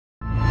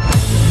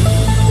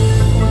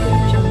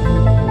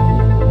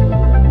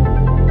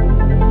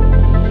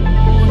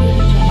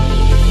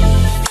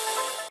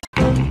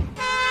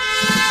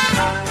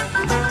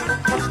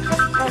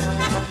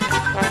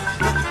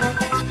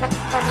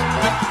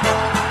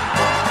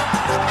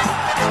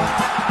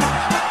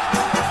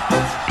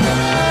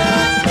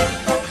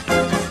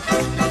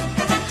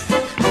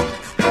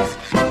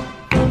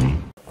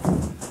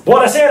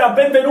Buonasera,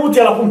 benvenuti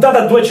alla puntata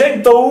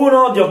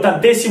 201 di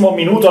 80°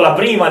 minuto, la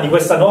prima di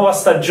questa nuova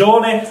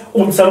stagione.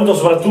 Un saluto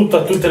soprattutto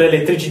a tutte le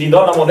lettrici di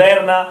Donna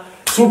Moderna.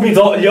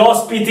 Subito gli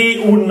ospiti,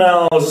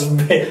 un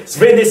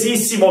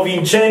svedesissimo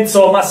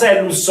Vincenzo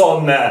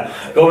Masellusson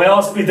come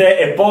ospite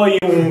e poi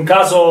un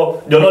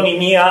caso di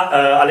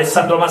ononimia,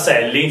 Alessandro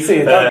Maselli.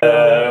 Sì,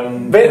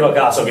 vero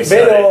caso che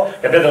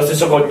abbiate lo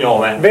stesso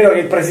cognome. Vero che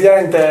il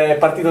presidente è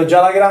partito già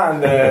alla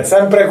grande,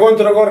 sempre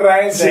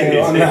controcorrente, sì.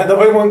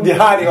 Dopo i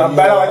mondiali, ma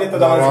bello l'ha detto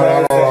da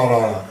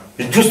no.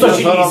 Il giusto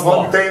cinismo. Sono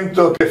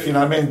contento che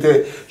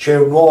finalmente c'è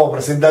un nuovo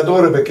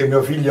presentatore, perché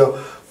mio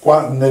figlio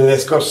nelle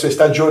scorse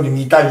stagioni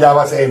mi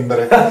tagliava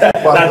sempre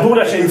la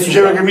dura censura.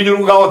 Diceva che mi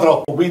dilungavo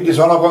troppo, quindi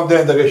sono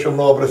contento che c'è un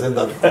nuovo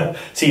presentatore.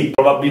 Sì,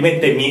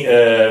 probabilmente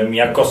mi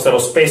accosterò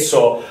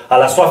spesso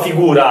alla sua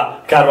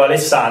figura, caro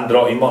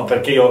Alessandro,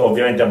 perché io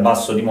ovviamente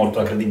abbasso di molto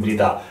la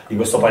credibilità di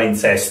questo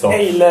palinsesto.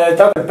 E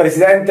il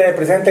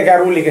presidente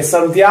Carulli, che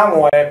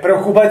salutiamo, è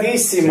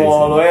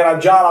preoccupatissimo, sì. Lo era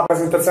già alla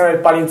presentazione del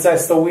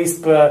palinsesto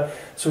UISP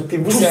su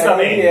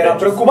TV6, era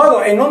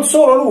preoccupato, e non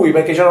solo lui,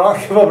 perché c'erano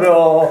anche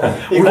proprio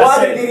i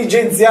quadri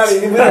dirigenziali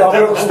di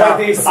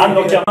preoccupatissimi.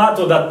 Hanno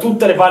chiamato da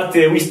tutte le parti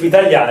delle WISP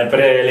italiane per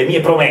le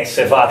mie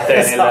promesse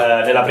fatte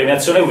nella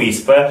premiazione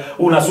WISP.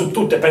 Una su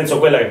tutte, penso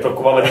quella che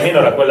preoccupava di meno,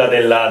 era quella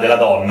della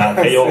donna,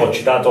 che io ho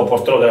citato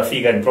Porterò della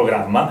figa in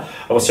programma,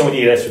 lo possiamo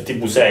dire su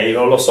TV6,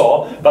 non lo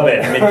so, va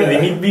bene,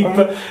 mettetemi il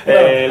bip.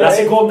 La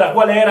seconda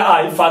qual era?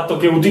 Il fatto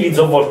che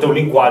utilizzo a volte un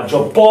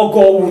linguaggio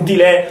poco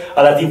utile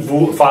alla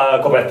TV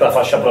coperta da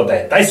fascia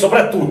protetta, e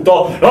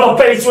soprattutto non ho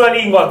peli sulla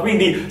lingua,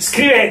 quindi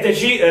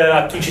scriveteci,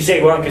 a chi ci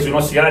segue anche sui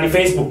nostri canali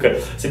Facebook,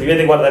 se vi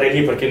vedete guardare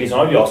lì, perché lì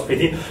sono gli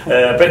ospiti,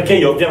 perché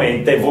io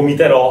ovviamente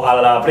vomiterò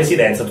alla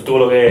presidenza tutto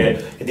quello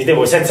che dite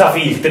voi, senza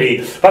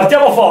filtri.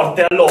 Partiamo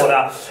forte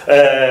allora.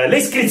 Le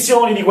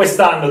iscrizioni di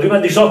quest'anno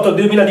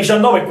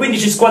 2018-2019,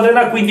 15 squadre in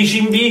A, 15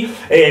 in B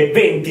e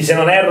 20, se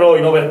non erro,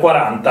 in over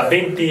 40,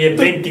 20 e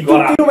 20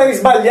 40. Tutti i numeri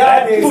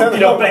sbagliati, tutti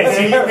li ho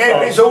presi. Ne ho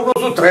preso uno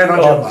su tre, non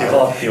c'è mai.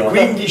 Ottimo.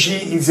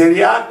 15 in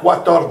Serie A,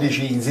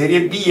 14 in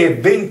Serie B e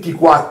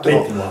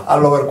 24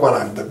 all'over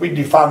 40,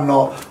 quindi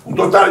fanno un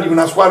totale di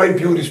una squadra in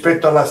più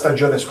rispetto alla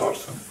stagione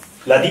scorsa.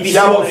 La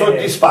divisione, siamo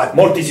soddisfatti.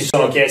 Molti si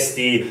sono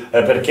chiesti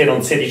perché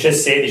non 16 e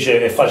 16,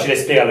 è facile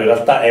spiegarlo, in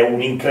realtà è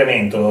un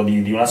incremento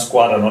di una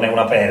squadra, non è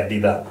una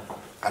perdita.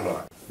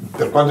 Allora,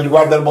 per quanto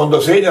riguarda il mondo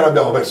senior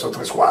abbiamo perso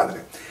 3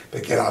 squadre,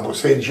 perché eravamo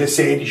 16 e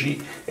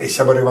 16 e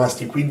siamo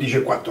rimasti 15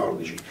 e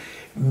 14.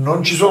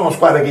 Non ci sono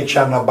squadre che ci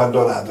hanno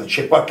abbandonato,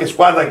 c'è qualche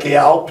squadra che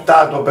ha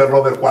optato per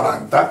l'over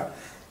 40,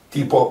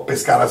 tipo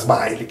PESCARA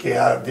Smile, che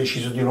ha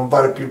deciso di non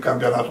fare più il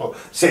campionato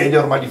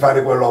senior ma di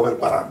fare quello over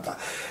 40.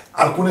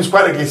 Alcune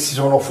squadre che si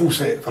sono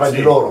fuse fra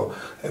di loro,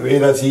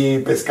 vedasi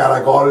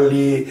Pescara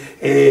Colli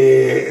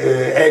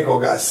e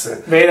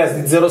Ecogas,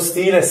 vedasi Zero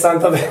Stile e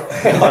Santa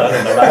quella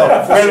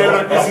è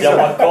una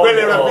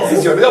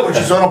precisione. Dopo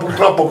ci sono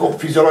purtroppo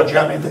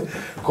fisiologicamente,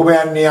 come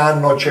anni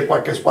hanno, c'è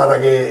qualche squadra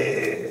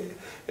che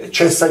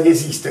cessa di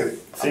esistere,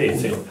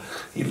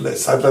 il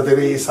Santa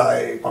Teresa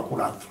e qualcun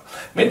altro,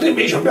 mentre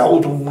invece abbiamo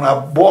avuto una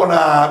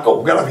buona,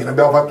 comunque alla fine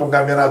abbiamo fatto un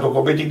campionato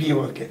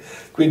competitivo, perché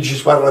 15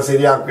 squadre alla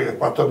Serie A,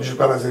 14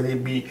 squadre alla Serie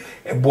B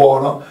è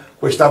buono.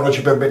 Quest'anno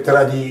ci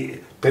permetterà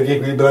per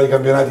riequilibrare i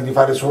campionati, di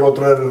fare solo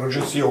 3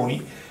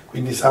 retrocessioni,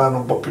 quindi saranno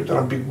un po' più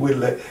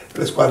tranquille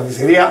le squadre di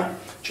Serie A.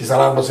 Ci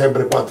saranno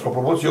sempre 4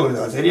 promozioni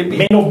dalla Serie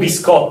B. Meno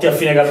biscotti a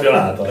fine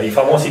campionato, i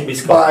famosi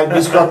biscotti. I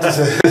biscotti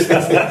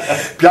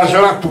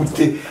piacciono a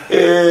tutti.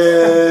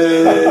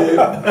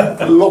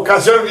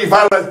 L'occasione di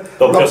farla,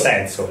 doppio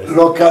senso.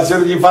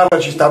 L'occasione di farla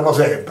ci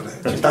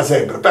sta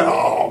sempre,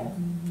 però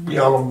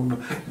io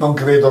non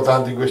credo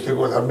tanto in queste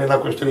cose, almeno a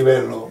questo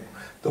livello.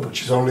 Dopo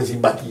ci sono le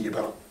simpatie,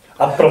 però.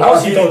 A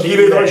proposito chi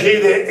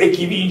retrocede e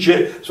chi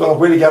vince sono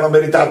quelli che hanno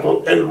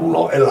meritato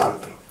l'uno e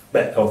l'altro.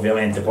 Beh,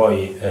 ovviamente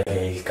poi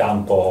il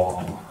campo...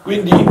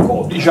 Quindi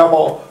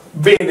diciamo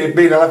bene,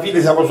 alla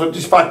fine siamo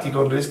soddisfatti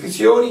con le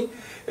iscrizioni.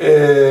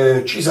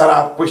 Ci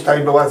sarà questa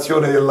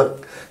innovazione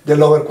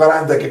dell'over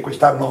 40, che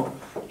quest'anno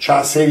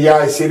c'ha Serie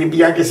A e Serie B,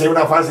 anche se è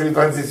una fase di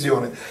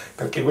transizione,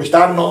 perché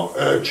quest'anno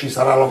ci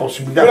sarà la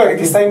possibilità... Quello che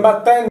ti sta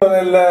imbattendo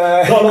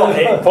nel... No,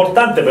 è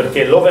importante,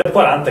 perché l'over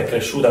 40 è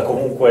cresciuta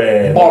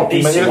comunque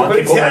moltissimo,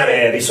 anche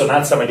come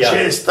risonanza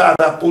mediatica. C'è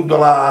stata appunto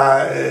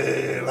la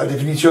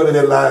definizione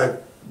del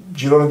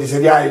girone di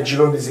Serie A e il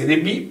girone di Serie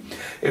B,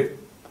 e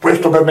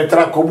questo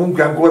permetterà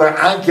comunque ancora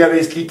anche alle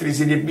iscritte di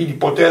Serie B di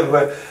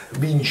poter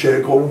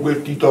vincere comunque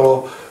il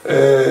titolo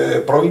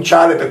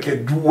provinciale,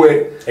 perché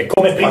 2 è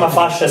come prima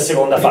fascia e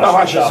seconda fascia. Prima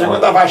fascia e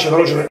seconda fascia,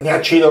 però ne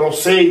accedono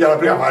 6 dalla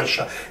prima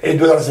fascia e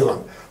 2 dalla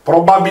seconda.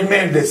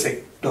 Probabilmente,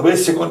 se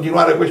dovesse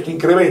continuare questo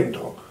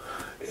incremento,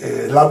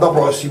 l'anno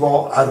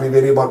prossimo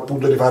arriveremo al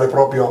punto di fare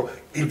proprio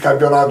il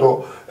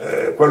campionato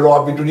quello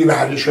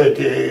abitudinario, cioè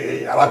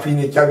che alla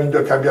fine chi ha vinto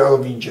il campionato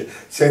vince,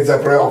 senza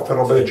playoff e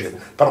roba del genere,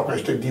 però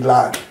questo è di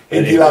là.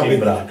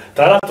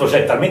 Tra l'altro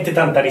c'è talmente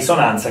tanta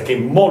risonanza che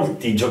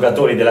molti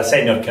giocatori della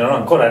senior che non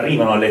ancora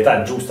arrivano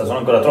all'età giusta, sono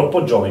ancora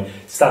troppo giovani,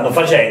 stanno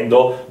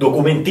facendo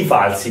documenti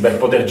falsi per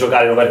poter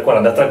giocare l'over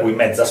 40, tra cui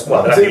mezza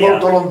squadra sei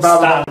molto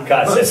lontano,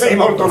 stanca, sei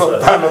molto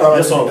lontano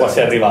io sono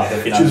quasi arrivato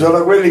ci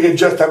sono quelli che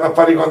già stanno a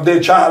fare con te,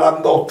 già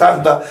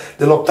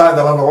dell'80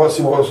 l'anno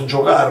prossimo possono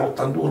giocare,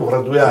 81 fra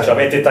 2 anni. Ci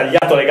avete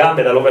tagliato le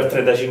gambe dall'over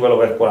 35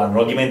 all'over 40,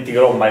 non lo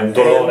dimenticherò, ma è un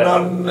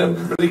dolore.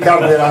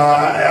 Riccardo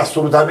è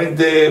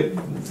assolutamente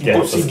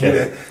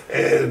impossibile.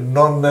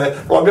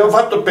 Lo abbiamo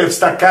fatto per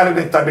staccare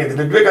nettamente,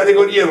 le due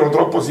categorie erano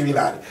troppo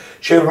similari,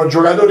 c'erano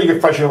giocatori che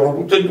facevano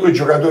tutti e due e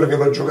giocatori che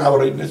non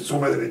giocavano in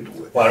nessuna delle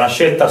due. Una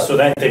scelta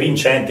assolutamente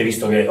vincente,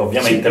 visto che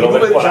ovviamente sì,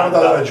 l'over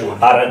 40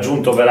 ha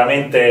raggiunto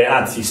veramente,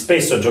 anzi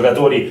spesso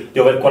giocatori di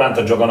over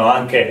 40 giocano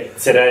anche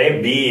Serie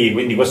B,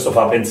 quindi questo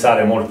fa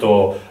pensare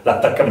molto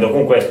l'attaccamento.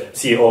 Comunque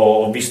sì,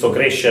 ho visto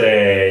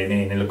crescere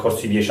nel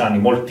corso di 10 anni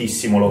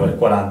moltissimo l'over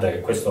 40, che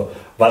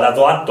questo va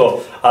dato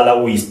atto alla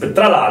UISP.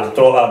 Tra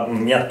l'altro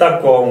mi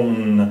attacco a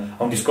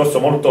un discorso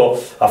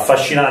molto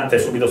affascinante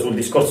subito sul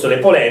discorso delle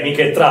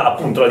polemiche, tra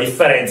appunto la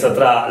differenza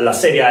tra la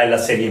Serie A e la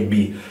Serie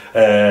B,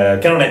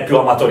 che non è più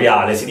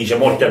amatoriale, si dice,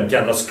 molti ti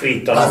hanno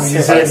scritto, no?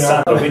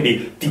 Alessandro,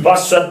 quindi ti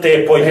passo a te e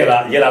poi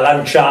gliela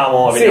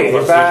lanciamo. Sì,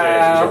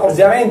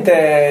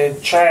 ovviamente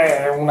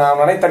c'è una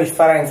netta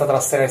differenza tra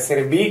Serie A e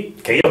Serie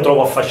B, che io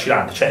trovo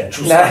affascinante, cioè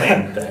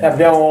giustamente.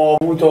 Abbiamo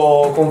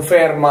avuto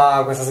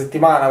conferma questa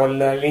settimana con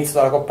l'inizio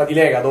della Coppa di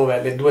Lega, dove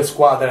le due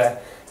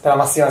squadre della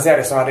massima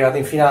serie sono arrivate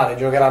in finale,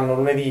 giocheranno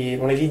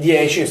lunedì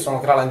 10, e sono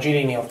Crala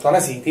Angelini e Ortona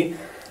City,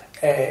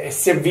 e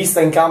si è vista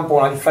in campo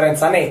una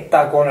differenza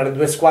netta con le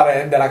due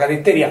squadre della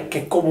cadetteria,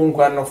 che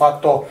comunque hanno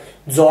fatto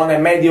zone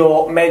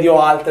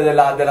medio-alte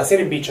della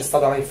Serie B. C'è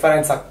stata una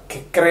differenza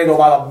che credo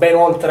vada ben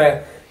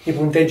oltre i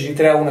punteggi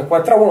di 3-1 e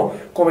 4-1,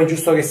 come è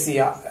giusto che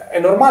sia. È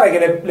normale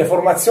che le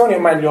formazioni, o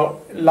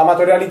meglio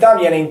l'amatorialità,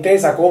 viene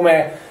intesa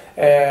come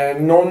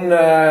non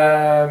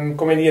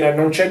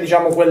c'è,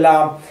 diciamo,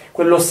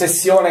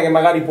 quell'ossessione che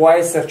magari può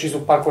esserci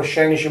su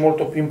palcoscenici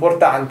molto più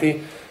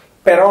importanti,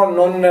 però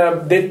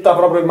non detta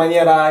proprio in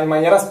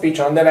maniera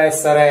spiccia, non deve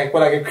essere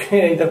quella che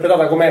viene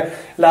interpretata come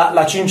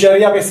la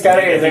cinceria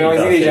pescarese, come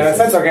si dice, nel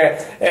senso che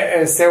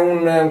se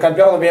un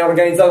campionato viene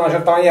organizzato in una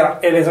certa maniera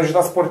e le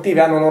società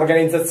sportive hanno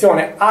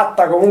un'organizzazione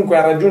atta comunque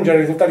a raggiungere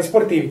risultati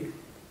sportivi,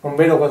 non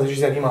vedo cosa ci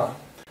sia di male.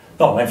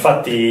 No, ma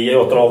infatti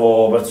io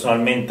trovo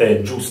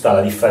personalmente giusta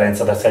la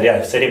differenza tra Serie A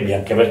e Serie B,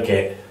 anche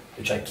perché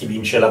cioè, chi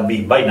vince la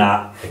B va in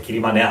A e chi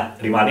rimane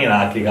in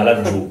A, chi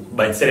cala giù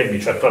va in Serie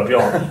B, cioè proprio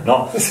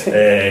no? Sì,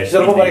 ci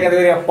sono proprio le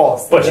categorie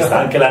apposta. Poi ci sta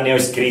anche la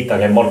neoiscritta,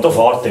 che è molto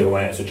forte,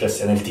 come è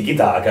successo nel Tiki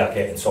Taka,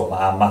 che insomma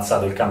ha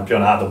ammazzato il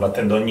campionato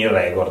battendo ogni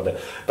record,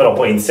 però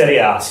poi in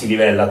Serie A si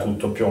livella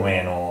tutto più o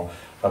meno.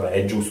 Vabbè,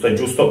 è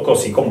giusto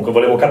così. Comunque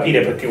volevo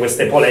capire perché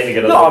queste polemiche.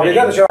 No,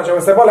 c'è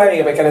queste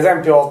polemiche perché, ad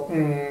esempio,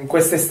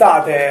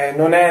 quest'estate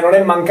non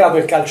è mancato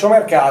il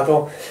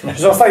calciomercato, ci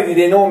sono stati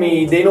dei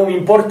nomi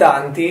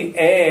importanti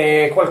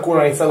e qualcuno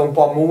ha iniziato un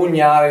po' a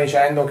mugugnare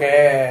dicendo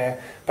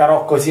che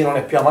però così non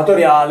è più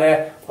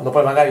amatoriale. Quando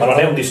poi magari ma non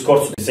è un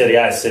discorso di Serie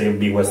A e Serie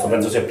B questo,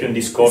 penso sia più un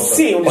discorso,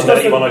 sì, quando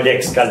arrivano gli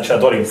ex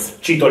calciatori,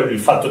 cito il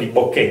fatto di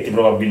Bocchetti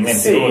probabilmente,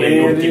 sì, uno degli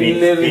ultimi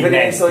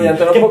innesti,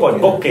 che poi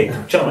Bocchetti,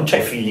 cioè non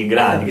c'hai figli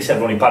grandi, che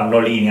servono i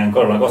pannolini,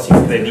 ancora una cosa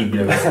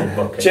incredibile questa di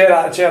Bocchetti.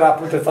 C'era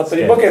appunto il fatto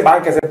di Bocchetti, ma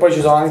anche se poi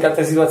ci sono anche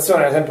altre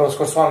situazioni, ad esempio lo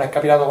scorso anno è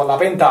capitato con la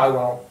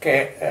Pentagono,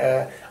 che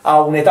ha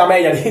un'età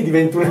media di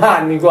 21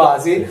 anni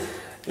quasi.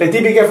 Le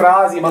tipiche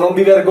frasi, ma non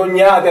vi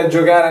vergognate a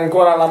giocare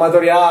ancora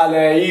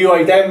all'amatoriale, io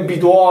ai tempi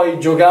tuoi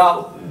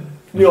giocavo,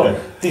 io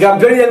di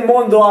campioni del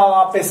mondo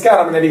a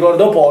Pescara me ne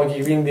ricordo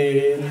pochi,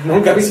 quindi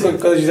non capisco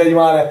cosa ci sia di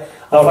male.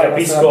 No,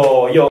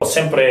 capisco, io ho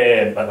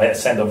sempre,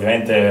 essendo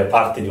ovviamente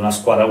parte di una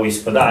squadra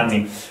UISP da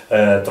anni,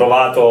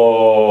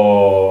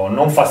 trovato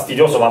non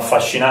fastidioso ma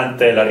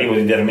affascinante l'arrivo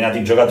di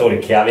determinati giocatori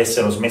che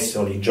avessero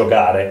smesso di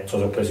giocare, non so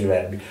se ho preso i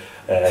verbi,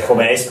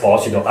 come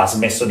Esposito ha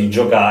smesso di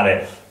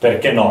giocare,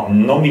 perché no?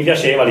 Non mi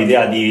piaceva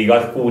l'idea di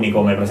alcuni,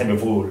 come per esempio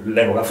fu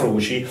l'epoca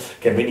Fruci,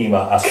 che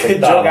veniva aspettava, che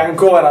gioca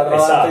ancora,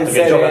 esatto,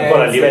 che gioca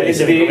ancora a livelli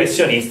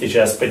semiprofessionistici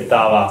e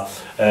aspettava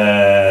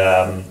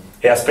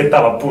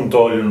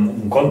appunto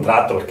un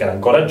contratto perché era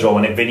ancora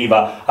giovane e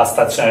veniva a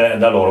stazionare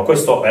da loro.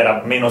 Questo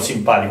era meno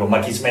simpatico, ma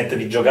chi smette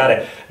di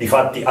giocare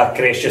difatti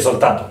accresce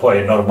soltanto, poi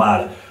è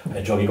normale,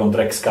 giochi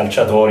contro ex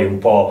calciatori, un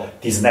po'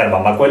 ti snerva,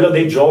 ma quello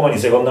dei giovani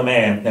secondo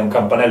me è un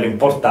campanello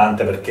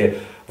importante,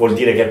 perché vuol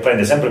dire che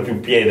prende sempre più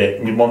piede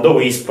il mondo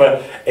WISP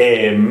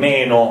e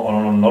meno,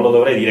 non lo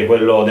dovrei dire,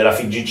 quello della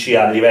FIGC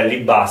a livelli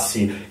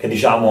bassi, che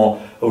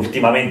diciamo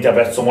ultimamente ha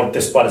perso molte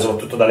squadre,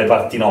 soprattutto dalle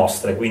parti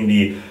nostre,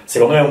 quindi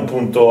secondo me è un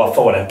punto a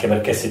favore, anche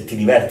perché se ti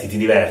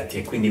diverti,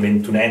 e quindi i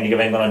 21enni che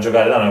vengono a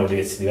giocare da noi vuol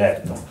dire che si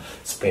divertono,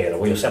 spero.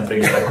 Poi io ho sempre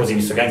visto così,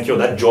 visto che anch'io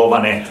da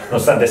giovane,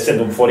 nonostante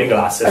essendo un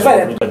fuoriclasse, sono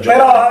venuto a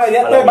giocare.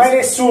 Però mai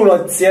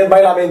nessuno si è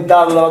mai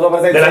lamentato della tua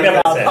presenza, della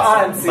mia presenza,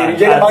 anzi,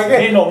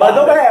 ma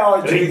dov'è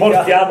oggi?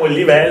 Riportiamo il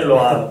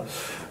livello a...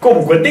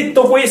 Comunque,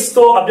 detto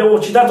questo, abbiamo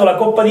citato la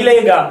Coppa di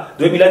Lega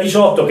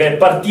 2018 che è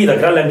partita,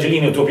 Gralle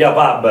Angelini, Utopia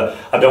Pub.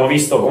 Abbiamo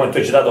visto, come tu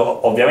hai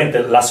citato,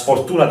 ovviamente la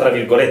sfortuna, tra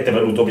virgolette,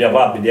 per l'Utopia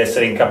Pub di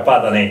essere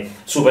incappata nei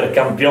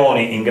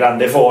supercampioni in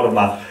grande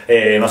forma,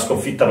 una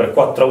sconfitta per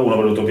 4-1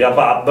 per l'Utopia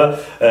Pub.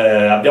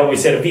 Abbiamo i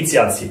servizi,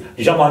 anzi,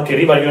 diciamo anche il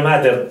River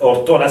United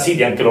Ortona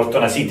City, anche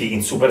l'Ortona City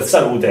in super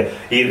salute.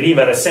 Il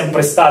River è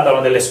sempre stata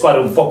una delle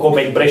squadre un po'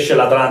 come il Brescia e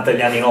l'Atalanta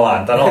negli anni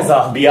 90, no?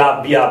 Esatto.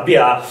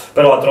 BA,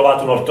 però ha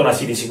trovato un Ortona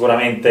City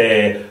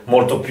sicuramente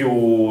molto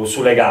più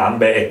sulle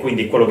gambe, e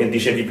quindi quello che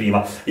dicevi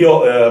prima.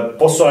 Io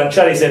posso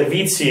lanciare i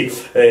servizi,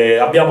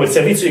 abbiamo il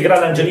servizio di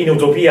Grande Angelini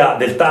Utopia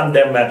del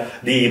tandem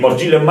di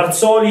Virgilio e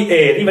Marzoli,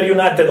 e River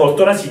United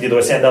Ortona City,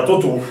 dove sei andato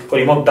tu con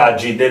i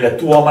montaggi del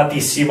tuo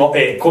amatissimo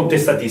e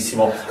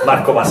contestatissimo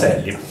Marco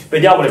Maselli.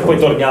 Vediamolo e poi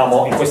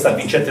torniamo in questa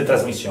vincente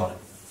trasmissione.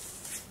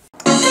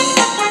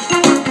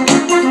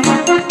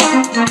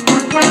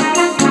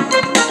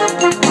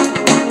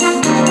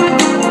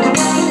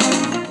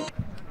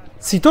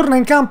 Si torna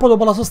in campo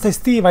dopo la sosta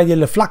estiva ed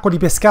il Flacco di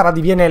Pescara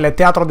diviene il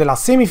teatro della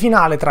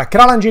semifinale tra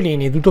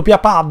Cralangellini ed Utopia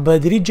Pub.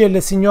 Dirige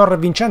il signor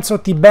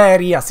Vincenzo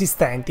Tiberi,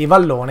 assistenti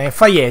Vallone e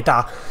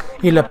Faieta.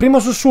 Il primo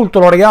sussulto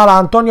lo regala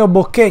Antonio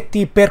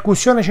Bocchetti,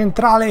 percussione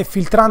centrale e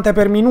filtrante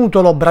per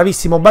Minutolo,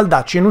 bravissimo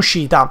Baldacci in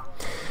uscita.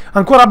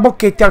 Ancora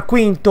Bocchetti al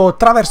quinto,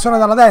 traversone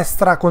dalla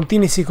destra,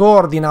 Contini si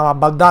coordina ma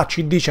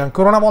Baldacci dice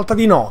ancora una volta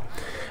di no.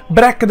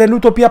 Break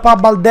dell'Utopia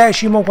Pub al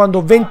decimo,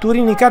 quando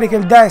Venturini carica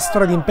il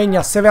destro ed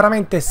impegna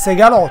severamente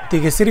Segalotti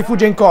che si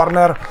rifugia in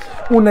corner.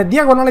 Un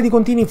diagonale di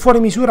Contini fuori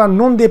misura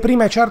non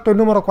deprime certo il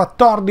numero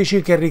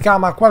 14 che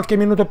ricama qualche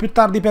minuto più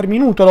tardi per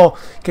Minutolo,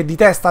 che di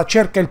testa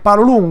cerca il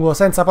palo lungo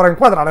senza però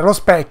inquadrare lo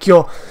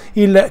specchio.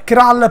 Il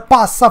Kral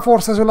passa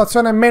forse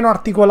sull'azione meno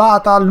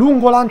articolata,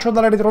 lungo lancio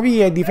dalle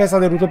retrovie, difesa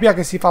dell'Utopia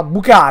che si fa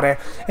bucare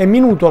e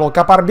Minutolo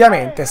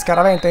caparbiamente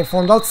scaraventa in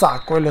fondo al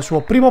sacco il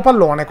suo primo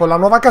pallone con la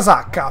nuova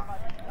casacca.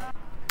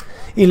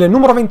 Il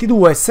numero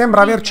 22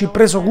 sembra averci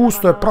preso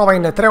gusto e prova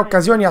in 3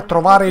 occasioni a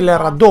trovare il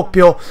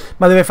raddoppio,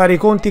 ma deve fare i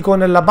conti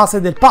con la base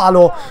del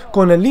palo,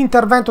 con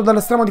l'intervento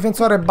dell'estremo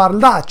difensore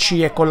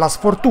Baldacci e con la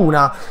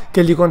sfortuna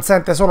che gli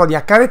consente solo di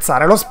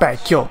accarezzare lo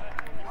specchio.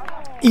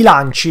 I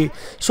lanci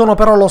sono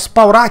però lo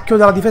spauracchio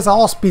della difesa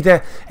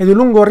ospite ed un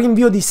lungo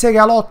rinvio di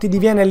Segalotti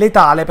diviene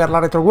letale per la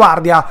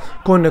retroguardia,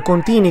 con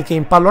Contini che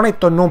in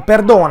pallonetto non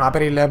perdona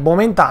per il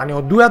momentaneo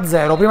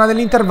 2-0 prima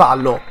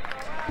dell'intervallo.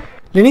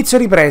 L'inizio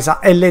ripresa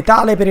è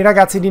letale per i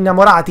ragazzi di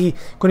Innamorati,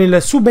 con il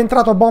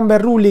subentrato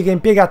Bomber Rulli che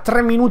impiega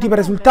 3 minuti per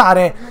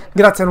esultare,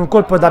 grazie ad un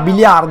colpo da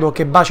biliardo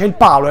che bacia il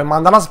palo e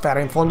manda la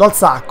sfera in fondo al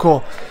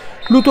sacco.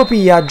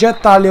 L'Utopia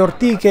getta alle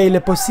ortiche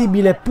il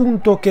possibile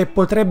punto che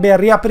potrebbe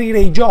riaprire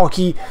i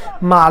giochi,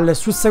 ma al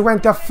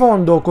susseguente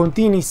affondo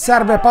Contini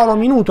serve Paolo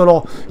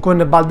Minutolo,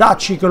 con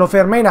Baldacci che lo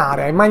ferma in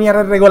area in maniera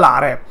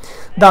irregolare.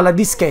 Dal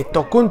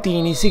dischetto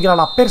Contini sigla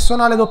la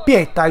personale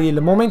doppietta ed il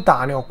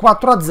momentaneo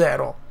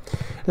 4-0.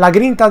 La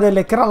grinta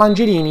delle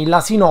Cralangellini la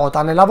si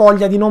nota nella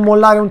voglia di non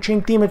mollare un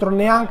centimetro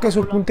neanche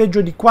sul punteggio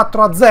di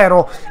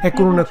 4-0 e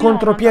con un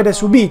contropiede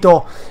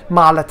subito,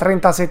 ma al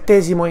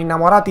 37esimo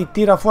Innamorati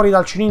tira fuori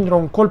dal cilindro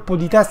un colpo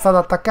di testa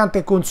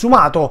d'attaccante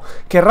consumato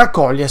che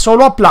raccoglie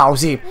solo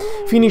applausi.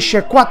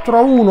 Finisce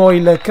 4-1,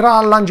 il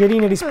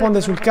Cralangellini risponde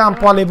sul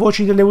campo alle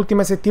voci delle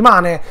ultime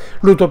settimane,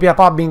 l'Utopia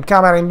Pub in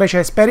camera invece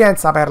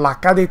esperienza per la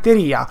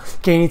cadetteria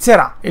che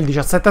inizierà il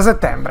 17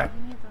 settembre.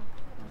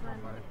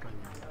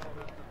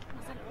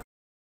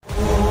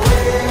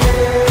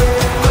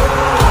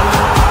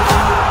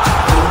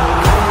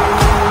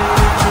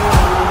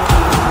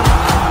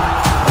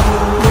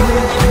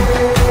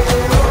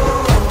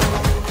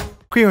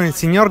 Qui con il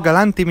signor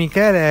Galanti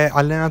Michele,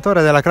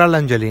 allenatore della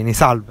Cralangellini.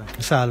 Salve.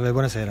 Salve,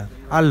 buonasera.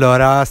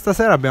 Allora,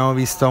 stasera abbiamo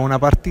visto una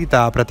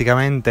partita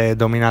praticamente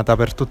dominata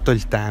per tutto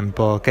il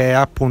tempo, che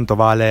appunto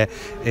vale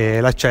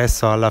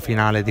l'accesso alla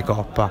finale di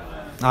Coppa.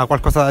 Ha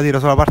qualcosa da dire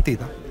sulla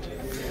partita?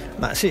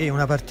 Ma sì,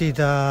 una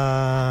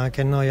partita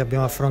che noi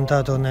abbiamo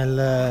affrontato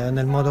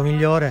nel modo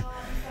migliore,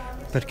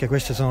 perché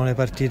queste sono le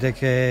partite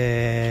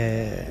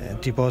che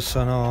ti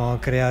possono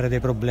creare dei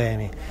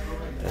problemi.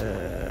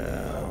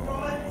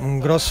 Un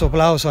grosso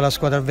applauso alla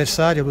squadra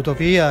avversaria,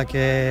 l'Utopia,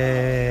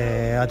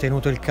 che ha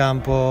tenuto il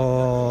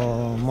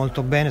campo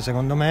molto bene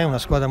secondo me, una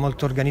squadra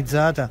molto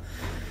organizzata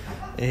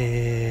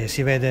e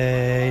si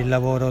vede il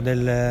lavoro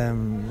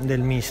del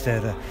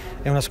mister.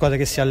 È una squadra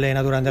che si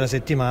allena durante la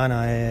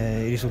settimana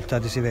e i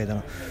risultati si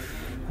vedono.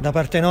 Da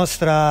parte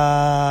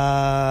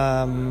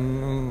nostra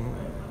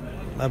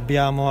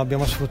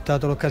abbiamo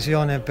sfruttato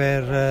l'occasione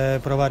per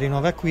provare i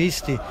nuovi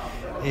acquisti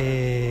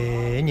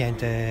e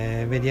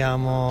niente,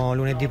 vediamo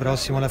lunedì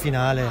prossimo la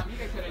finale,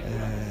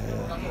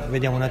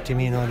 vediamo un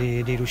attimino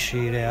di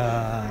riuscire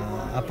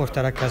a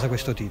portare a casa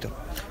questo titolo.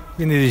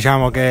 Quindi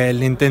diciamo che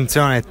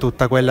l'intenzione è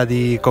tutta quella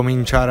di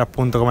cominciare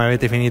appunto come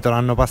avete finito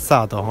l'anno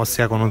passato,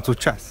 ossia con un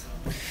successo.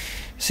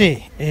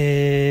 Sì,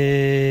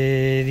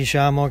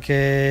 diciamo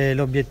che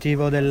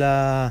l'obiettivo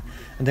del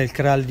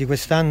CRAL di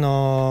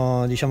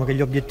quest'anno, diciamo che gli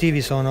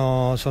obiettivi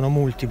sono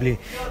multipli,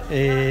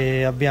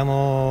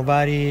 abbiamo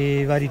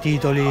vari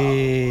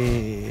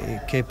titoli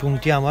che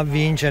puntiamo a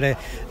vincere.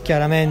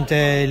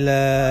 Chiaramente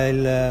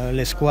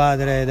le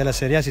squadre della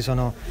Serie A si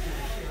sono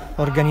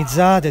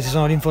organizzate, si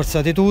sono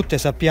rinforzate tutte,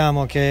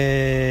 sappiamo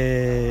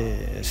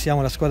che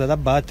siamo la squadra da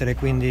battere,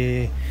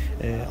 quindi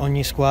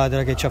ogni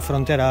squadra che ci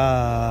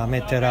affronterà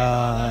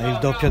metterà il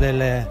doppio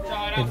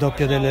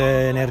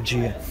delle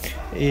energie.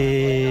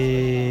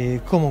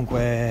 E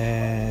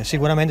comunque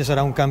sicuramente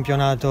sarà un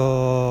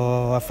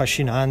campionato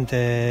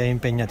affascinante e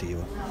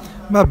impegnativo.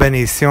 Va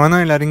benissimo,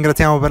 noi la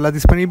ringraziamo per la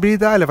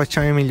disponibilità e le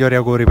facciamo i migliori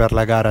auguri per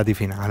la gara di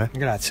finale.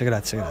 Grazie.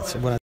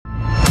 Buona.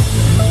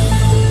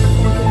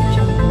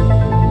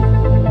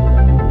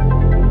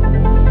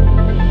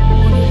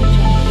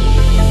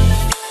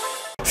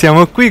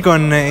 Siamo qui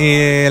con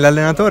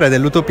l'allenatore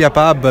dell'Utopia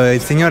Pub,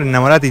 il signor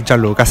Innamorati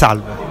Gianluca.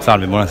 Salve.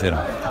 Salve,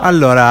 buonasera.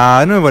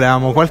 Allora, noi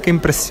volevamo qualche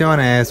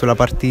impressione sulla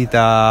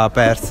partita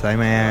persa,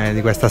 ahimè,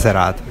 di questa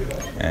serata.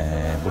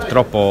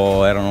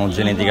 Purtroppo erano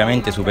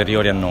geneticamente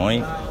superiori a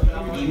noi,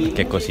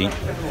 che è così.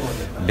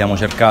 Abbiamo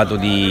cercato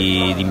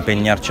di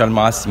impegnarci al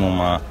massimo,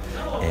 ma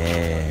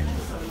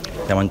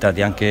siamo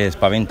entrati anche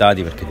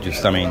spaventati perché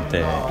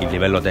giustamente il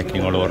livello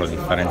tecnico loro, a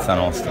differenza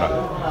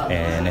nostra,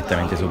 è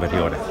nettamente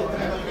superiore.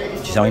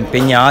 Ci siamo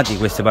impegnati,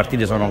 queste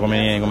partite sono,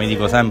 come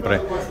dico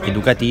sempre,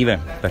 educative,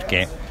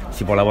 perché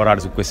si può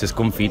lavorare su queste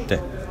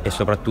sconfitte e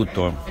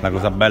soprattutto la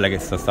cosa bella è che è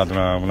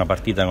stata una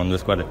partita con due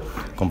squadre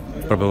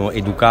proprio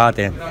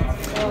educate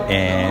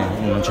e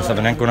non c'è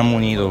stato neanche un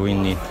ammonito,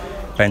 quindi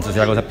penso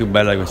sia la cosa più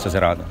bella di questa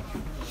serata.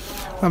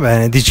 Va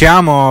bene,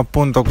 diciamo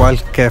appunto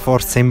qualche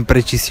forse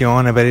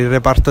imprecisione per il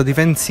reparto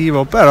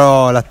difensivo,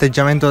 però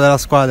l'atteggiamento della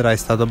squadra è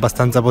stato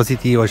abbastanza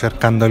positivo,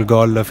 cercando il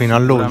gol fino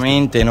all'ultimo.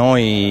 Sicuramente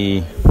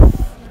noi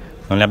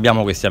non ne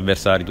abbiamo questi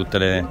avversari tutte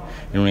le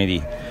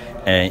lunedì,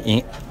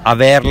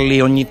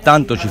 averli ogni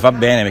tanto ci fa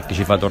bene perché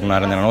ci fa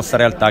tornare nella nostra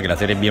realtà, che la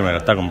Serie B è una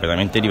realtà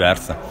completamente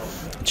diversa,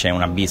 c'è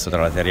un abisso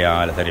tra la Serie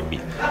A e la Serie B.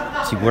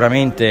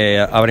 Sicuramente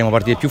avremo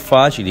partite più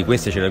facili,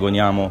 queste ce le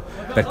godiamo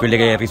per quello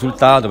che è il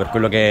risultato, per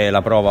quello che è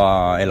la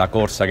prova e la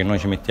corsa che noi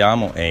ci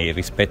mettiamo, e il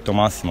rispetto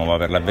massimo va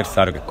per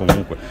l'avversario, che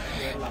comunque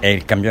è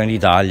il campione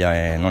d'Italia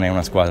e non è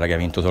una squadra che ha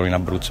vinto solo in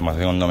Abruzzo, ma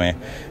secondo me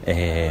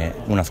è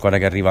una squadra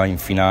che arriva in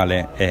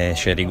finale e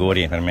c'è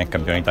rigori, e per me è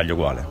campione d'Italia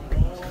uguale.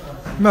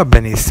 Va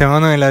benissimo,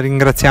 noi la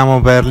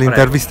ringraziamo per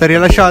l'intervista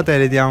rilasciata e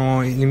le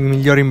diamo il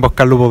migliore in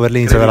bocca al lupo per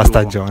l'inizio della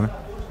stagione.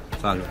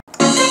 Salve.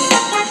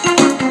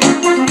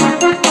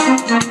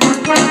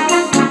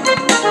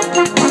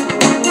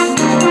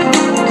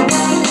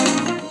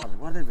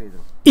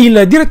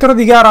 Il direttore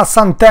di gara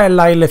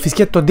Santella, il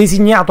fischietto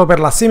designato per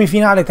la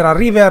semifinale tra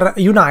River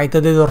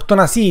United ed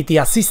Ortona City,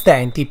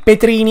 assistenti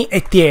Petrini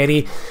e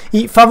Thieri.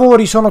 I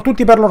favori sono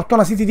tutti per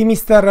l'Ortona City di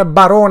mister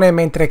Barone,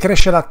 mentre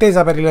cresce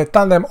l'attesa per il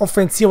tandem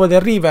offensivo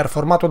del River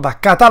formato da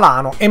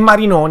Catalano e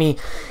Marinoni.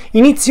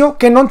 Inizio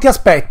che non ti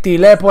aspetti,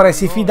 l'Epore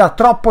si fida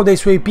troppo dei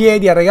suoi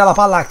piedi e regala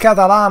palla a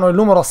Catalano, il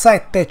numero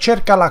 7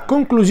 cerca la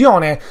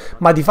conclusione,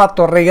 ma di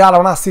fatto regala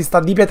un assist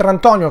a Di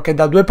Pietrantonio che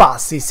da due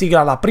passi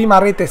sigla la prima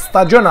rete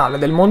stagionale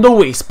del mondo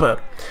UISP.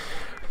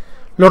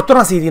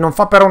 L'Ortona City non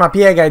fa però una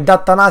piega e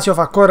D'Attanasio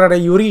fa correre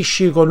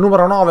Jurisci col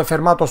numero 9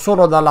 fermato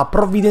solo dalla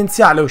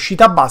provvidenziale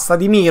uscita bassa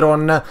di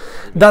Miron.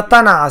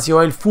 D'Attanasio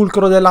è il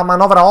fulcro della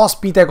manovra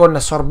ospite con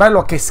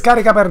Sorbello che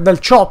scarica per Del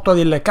Ciotto ed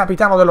il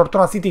capitano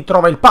dell'Ortona City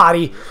trova il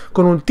pari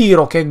con un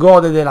tiro che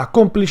gode della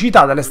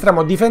complicità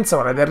dell'estremo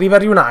difensore del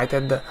River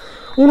United.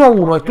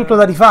 1-1 è tutto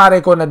da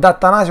rifare con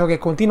D'Attanasio che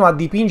continua a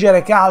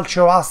dipingere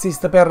calcio,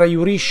 assist per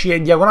Jurisci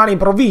e diagonale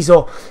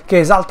improvviso che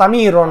esalta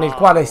Miron, il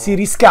quale si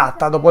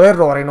riscatta dopo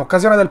l'errore in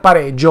occasione del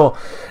pareggio.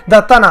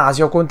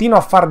 D'Attanasio continua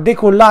a far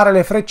decollare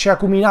le frecce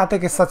acuminate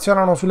che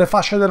stazionano sulle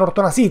fasce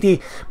dell'Ortona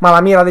City, ma la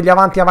mira degli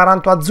avanti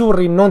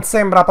amaranto-azzurri non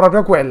sembra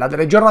proprio quella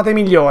delle giornate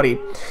migliori.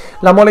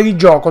 La mole di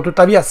gioco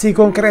tuttavia si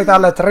concreta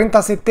al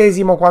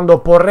 37esimo quando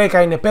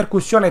Porreca in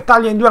percussione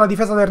taglia in due la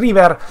difesa del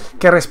River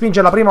che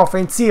respinge la prima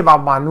offensiva,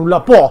 ma nulla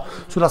può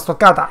sulla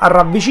stoccata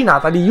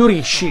ravvicinata di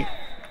Jurisci.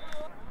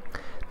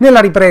 Nella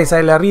ripresa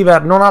il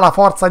River non ha la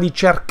forza di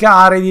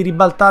cercare di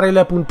ribaltare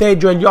il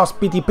punteggio e gli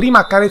ospiti prima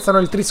accarezzano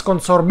il tris con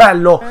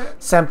Sorbello,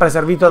 sempre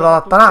servito da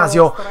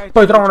Attanasio,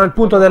 poi trovano il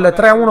punto del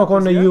 3-1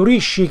 con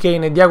Jurisci che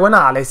in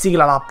diagonale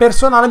sigla la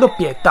personale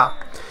doppietta.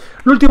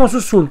 L'ultimo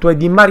sussulto è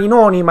di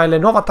Marinoni, ma il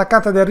nuovo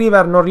attaccante del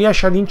River non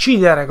riesce ad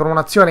incidere con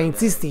un'azione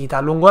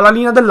insistita lungo la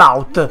linea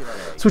dell'out.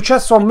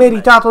 Successo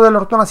meritato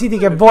dell'Ortona City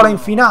che vola in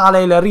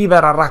finale, il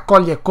River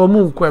raccoglie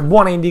comunque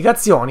buone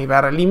indicazioni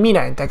per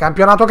l'imminente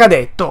campionato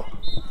cadetto.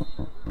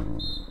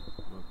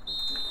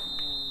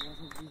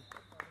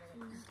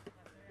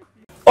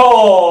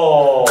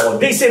 Oh,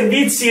 dei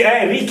servizi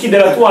ricchi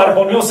della tua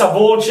armoniosa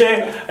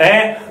voce,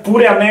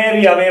 pure a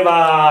Mary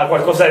aveva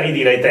qualcosa da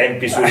ridire ai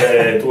tempi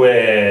sulle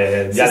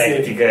tue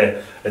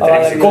dialettiche,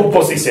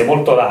 composite,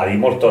 molto rari,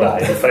 a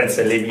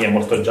differenza delle mie,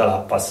 molto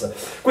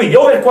gialappas. Quindi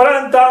over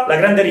 40, la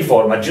grande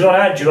riforma, girone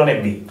A e girone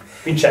B.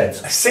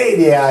 Vincenzo.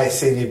 Serie A e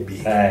Serie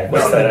B.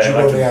 Questa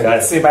è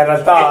la sì, ma in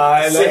realtà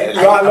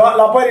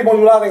la poi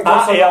rimodulata in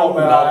corso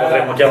d'opera.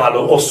 Potremmo chiamarlo,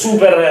 o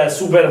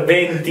super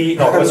 20,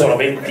 no, poi sono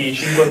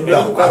 25,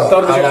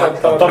 14,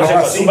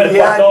 super 14.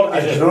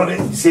 Al girone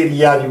di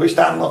Serie A di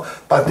quest'anno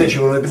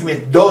partecipano le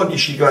prime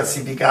 12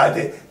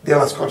 classificate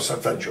della scorsa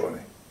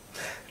stagione.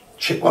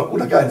 C'è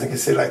qualcuna che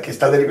è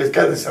stata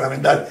ripescata e si è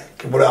lamentata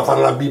che voleva fare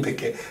la B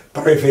perché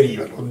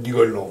preferiva, non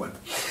dico il nome.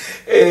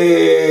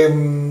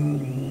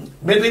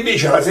 Mentre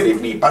invece alla Serie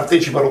B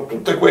partecipano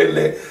tutte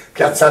quelle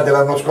piazzate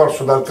l'anno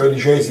scorso dal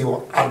 13°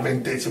 al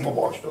 20°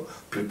 posto,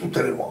 più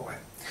tutte le nuove.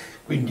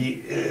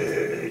 Quindi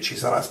ci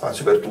sarà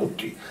spazio per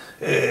tutti,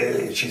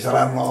 ci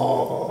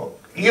saranno...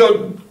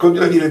 Io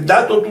continuo a dire,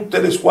 dato tutte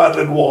le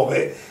squadre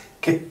nuove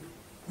che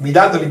mi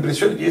danno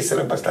l'impressione di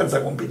essere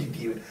abbastanza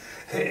competitive,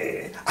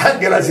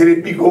 anche la Serie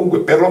B comunque,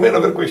 perlomeno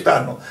per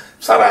quest'anno,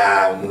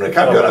 sarà un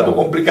campionato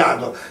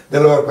complicato,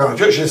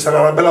 cioè ci sarà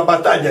una bella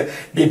battaglia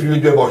dei primi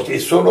due posti e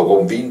sono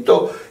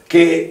convinto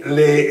che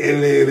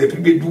le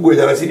prime due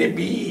della Serie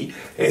B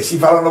si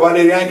faranno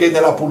valere anche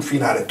nella pool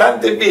finale,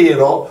 tant'è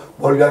vero,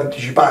 voglio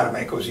anticipare, ma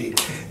è così,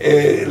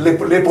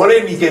 le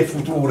polemiche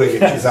future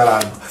che ci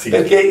saranno, sì.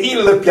 Perché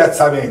il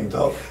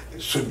piazzamento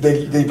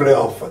dei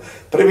playoff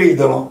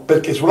prevedono,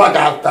 perché sulla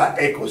carta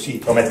è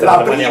così,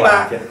 la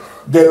prima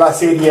della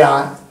Serie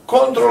A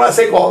contro la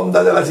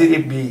seconda della Serie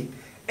B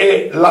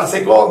e la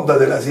seconda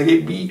della Serie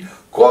B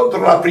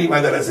contro la prima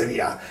della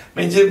Serie A,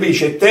 mentre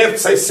invece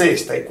terza e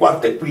sesta e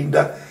quarta e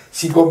quinta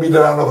si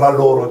combineranno fra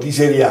loro di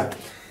Serie A.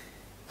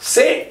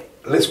 Se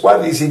le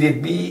squadre di Serie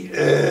B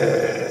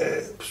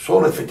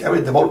sono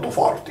effettivamente molto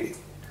forti,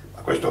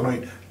 ma questo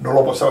noi non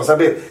lo possiamo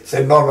sapere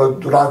se non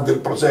durante il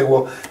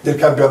proseguo del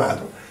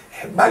campionato,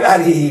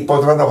 magari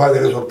potranno fare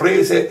delle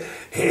sorprese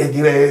e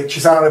dire, ci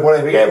saranno le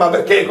polemiche, ma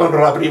perché contro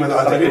la prima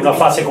della Serie B? Una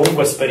fase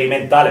comunque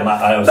sperimentale,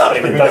 ma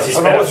sperimentale si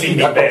spera fin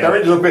di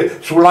bene.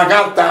 Sulla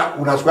carta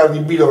una squadra di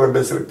B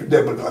dovrebbe essere più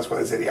debole della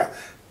squadra di Serie A,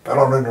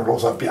 però noi non lo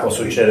sappiamo. Può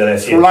succedere,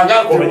 sì. Sulla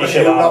carta come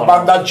dicevamo, è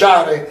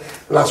avvantaggiare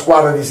la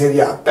squadra di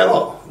Serie A,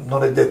 però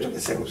non è detto che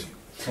sia così.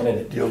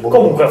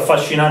 Comunque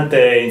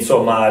affascinante,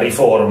 insomma,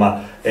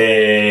 riforma.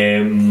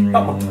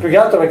 No, più che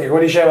altro perché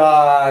come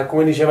diceva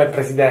il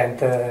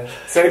presidente,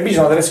 Serie B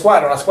sono delle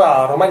squadre, una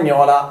squadra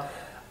romagnola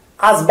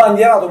ha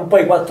sbandierato un po'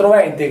 i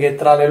 420, che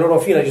tra le loro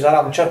fila ci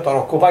sarà un certo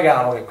Rocco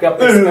Pagano che qui a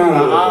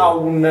Pescara ha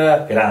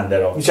un grande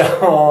Rocco,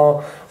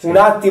 diciamo, sì, un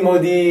attimo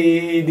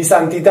di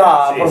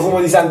santità, sì, profumo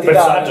di santità.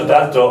 Personaggio tra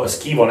l'altro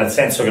schivo, nel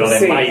senso che non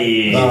è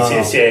mai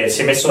si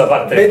è messo da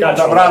parte del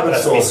calcio, una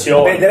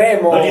trasmissione.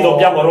 Vedremo, non gli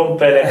dobbiamo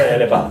rompere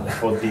le palle,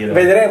 può dire.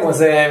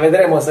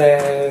 Vedremo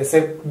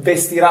se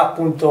vestirà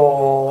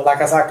appunto la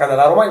casacca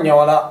della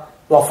Romagnola.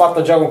 Lo ha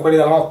fatto già con quelli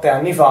della notte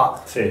anni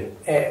fa. Sì.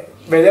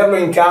 Vederlo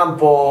in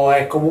campo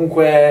è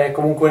comunque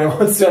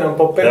un'emozione un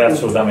po' per tutti.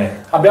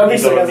 Assolutamente. Abbiamo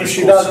visto che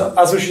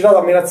ha suscitato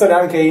ammirazione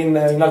anche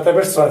in altre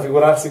persone,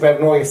 figurarsi per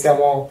noi che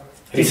siamo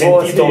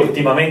risentito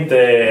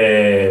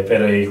ultimamente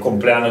per il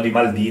compleanno di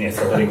Maldini, è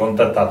stato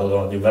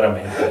ricontattato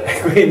veramente.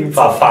 Quindi,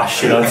 fa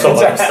fascino,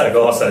 insomma, questa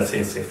cosa,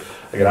 sì.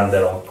 Grande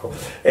Rocco.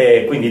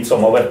 E quindi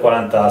insomma over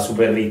 40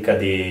 super ricca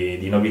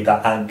di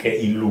novità anche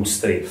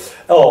illustri.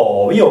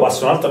 Io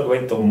passo un altro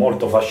argomento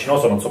molto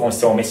fascinoso, non so come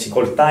stiamo messi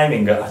col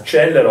timing,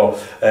 accelero,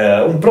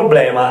 un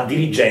problema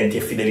dirigenti e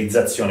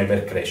fidelizzazione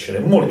per crescere.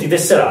 Molti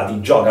tesserati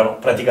giocano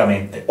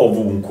praticamente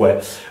ovunque.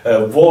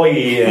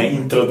 Vuoi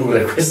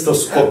introdurre questo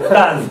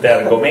scottante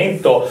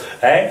argomento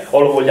o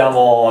lo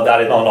vogliamo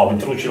dare? No,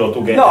 introducilo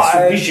tu che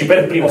subisci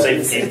per primo, sei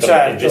il filtro,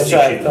 che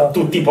gestisci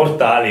tutti i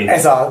portali.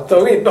 Esatto,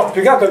 quindi,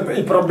 più che altro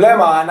il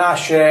problema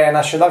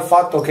nasce dal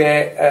fatto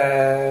che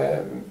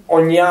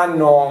ogni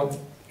anno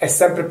è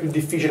sempre più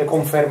difficile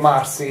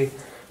confermare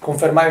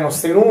i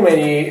nostri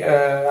numeri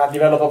a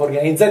livello proprio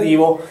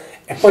organizzativo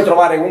e poi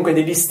trovare comunque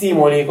degli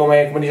stimoli,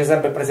 come dice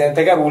sempre il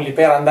presidente Carulli,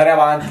 per andare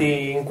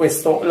avanti in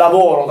questo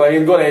lavoro, tra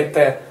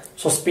virgolette,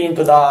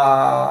 sospinto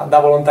da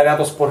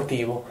volontariato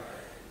sportivo.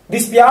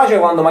 Dispiace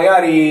quando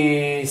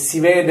magari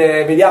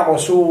vediamo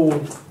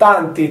su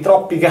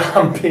troppi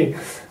campi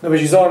dove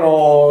ci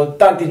sono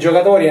tanti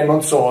giocatori e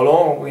non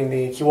solo,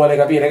 quindi chi vuole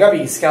capire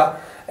capisca,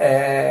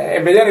 e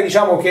vedere,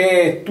 diciamo,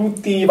 che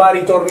tutti i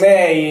vari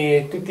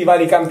tornei, tutti i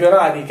vari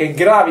campionati che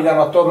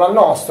gravitano attorno al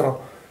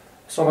nostro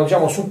sono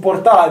diciamo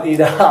supportati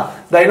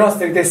dai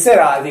nostri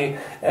tesserati.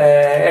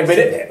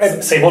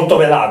 Sei molto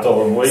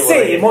velato,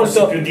 sì,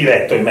 molto più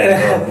diretto in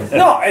mezzo.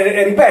 No,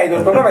 ripeto,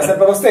 il problema è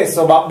sempre lo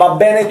stesso, va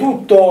bene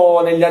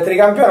tutto negli altri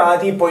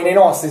campionati, poi nei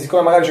nostri,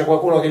 siccome magari c'è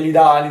qualcuno che gli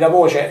dà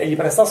voce e gli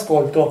presta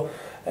ascolto,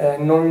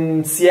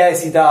 non si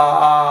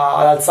esita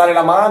ad alzare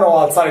la mano o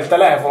alzare il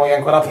telefono, che è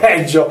ancora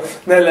peggio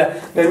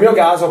nel mio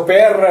caso,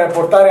 per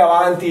portare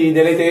avanti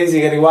delle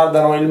tesi che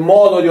riguardano il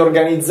modo di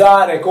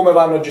organizzare, come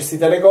vanno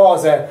gestite le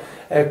cose.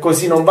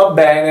 Così non va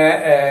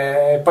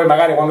bene, poi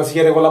magari quando si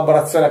chiede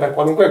collaborazione per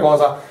qualunque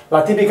cosa,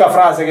 la tipica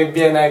frase che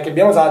viene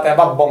usata è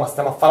vabbè, ma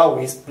stiamo a fare la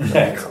WISP.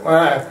 Ecco.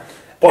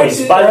 Poi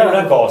sbagli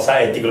una cosa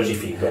e ti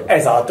crocifigo.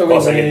 Esatto.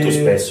 Cosa che tu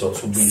spesso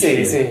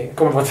subisci. Sì,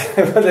 come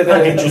potete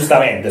anche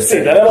giustamente.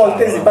 Sì, delle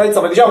volte si parla,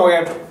 insomma, diciamo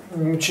che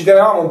ci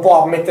tenevamo un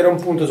po' a mettere un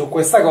punto su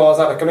questa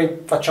cosa, perché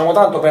noi facciamo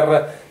tanto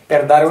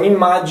per dare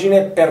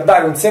un'immagine, per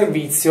dare un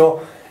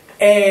servizio,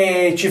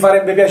 e ci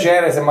farebbe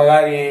piacere se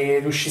magari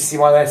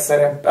riuscissimo ad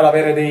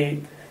avere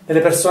delle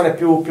persone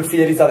più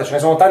fidelizzate. Ce ne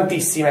sono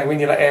tantissime,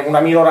 quindi è una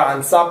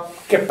minoranza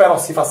che però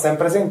si fa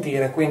sempre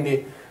sentire,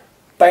 quindi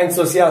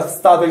penso sia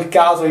stato il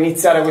caso di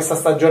iniziare questa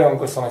stagione con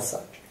questo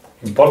messaggio.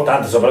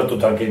 Importante,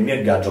 soprattutto anche il mio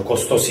ingaggio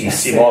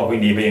costosissimo,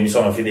 quindi mi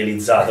sono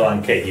fidelizzato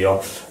anche io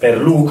per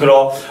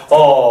lucro.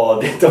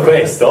 Detto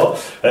questo,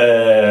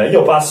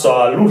 io passo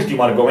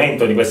all'ultimo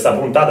argomento di questa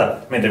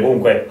puntata, mentre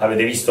comunque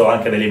avete visto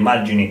anche delle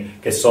immagini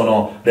che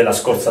sono della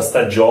scorsa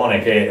stagione,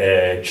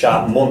 che ci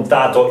ha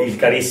montato il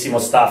carissimo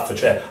staff,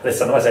 cioè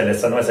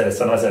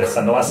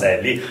Alessandro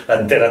Maselli,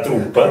 l'intera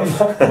troupe.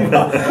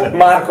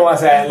 Marco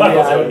Maselli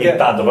ogni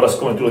tanto, però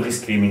siccome tu lo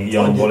discrimini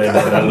io non volevo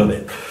tirarlo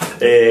dentro.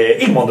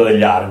 Il mondo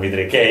degli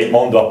arbitri, che è il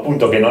mondo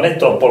appunto che non è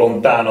troppo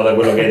lontano da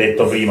quello che hai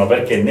detto prima,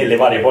 perché nelle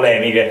varie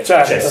polemiche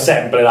c'è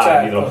sempre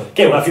l'arbitro,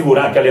 che è una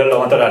figura anche a livello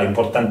amatoriale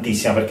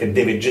importantissima, perché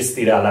deve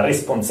gestire la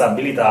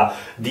responsabilità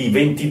di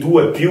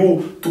 22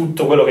 più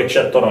tutto quello che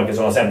c'è attorno, perché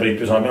sono sempre di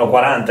più, sono almeno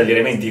 40 gli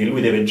elementi che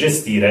lui deve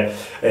gestire.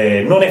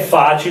 Non è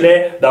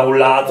facile da un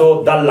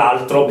lato,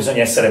 dall'altro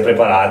bisogna essere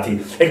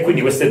preparati, e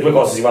quindi queste due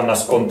cose si vanno a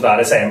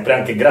scontrare sempre,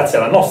 anche grazie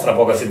alla nostra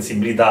poca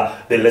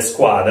sensibilità delle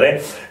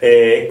squadre.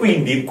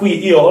 Quindi qui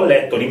io ho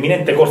letto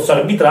l'imminente corso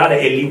arbitrale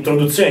e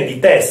l'introduzione di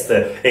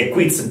test e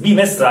quiz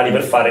bimestrali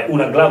per fare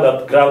una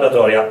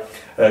graduatorie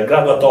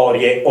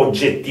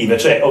oggettive,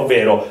 cioè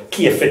ovvero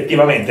chi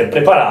effettivamente è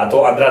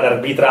preparato andrà ad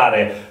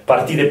arbitrare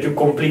partite più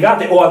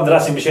complicate o andrà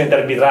semplicemente a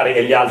arbitrare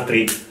e gli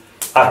altri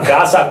a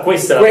casa.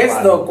 Questa è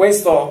la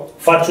questo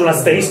faccio un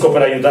asterisco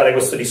per aiutare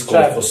questo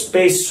discorso. Certo.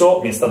 Spesso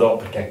mi è stato,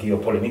 perché anche io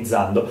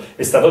polemizzando,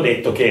 è stato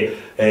detto che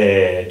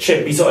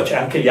c'è bisogno, cioè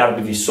anche gli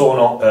arbitri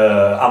sono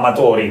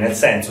amatori, nel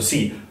senso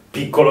sì,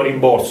 piccolo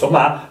rimborso,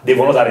 ma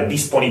devono dare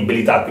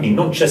disponibilità, quindi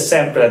non c'è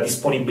sempre la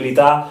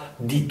disponibilità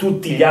di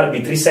tutti gli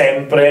arbitri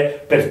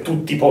sempre per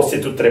tutti i posti e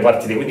tutte le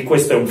partite, quindi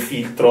questo è un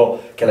filtro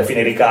che alla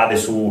fine ricade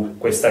su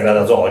questa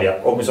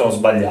graduatoria. O mi sono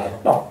sbagliato?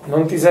 No,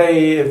 non ti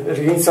sei,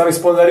 inizio a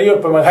rispondere io e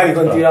poi magari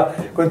continua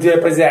il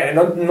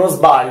presidente. Non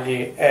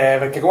sbagli,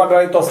 perché come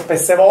abbiamo detto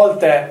spesse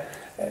volte,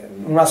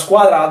 una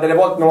squadra delle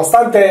volte,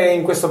 nonostante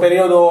in questo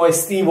periodo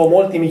estivo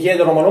molti mi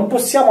chiedono ma non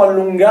possiamo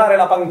allungare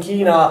la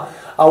panchina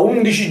a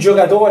 11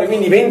 giocatori,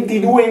 quindi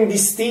 22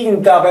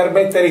 indistinta per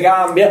mettere i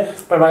cambi,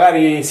 poi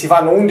magari si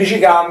fanno 11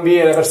 cambi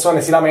e le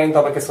persone si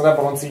lamentano perché questo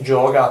tempo non si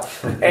gioca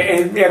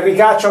e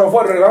ricacciano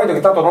fuori un regolamento che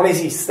tanto non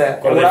esiste,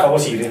 quello dei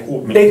famosi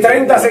dei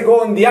 30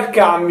 secondi a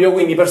cambio,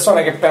 quindi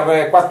persone che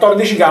per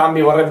 14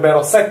 cambi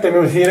vorrebbero 7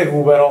 minuti di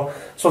recupero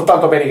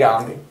soltanto per i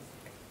cambi.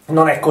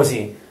 Non è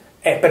così.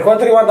 E per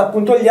quanto riguarda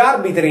appunto gli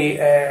arbitri,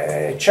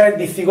 c'è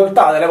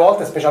difficoltà delle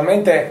volte,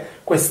 specialmente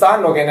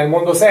quest'anno, che nel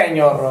mondo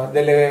senior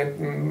delle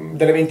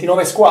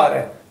 29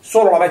 squadre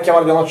solo la vecchia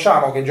Val di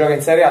Nocciano, che gioca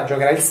in Serie A,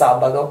 giocherà il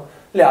sabato,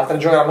 le altre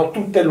giocheranno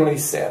tutte il lunedì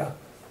sera.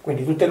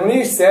 Quindi tutte il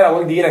lunedì sera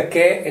vuol dire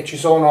che ci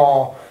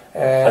sono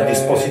a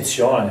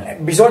disposizione,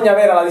 bisogna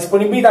avere la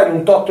disponibilità di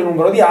un tot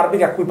numero di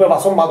arbitri, a cui poi va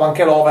sommato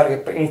anche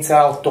l'over che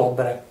inizierà a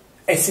ottobre,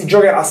 e si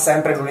giocherà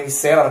sempre lunedì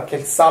sera perché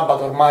il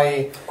sabato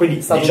ormai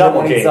quindi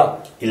diciamo che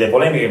le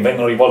polemiche che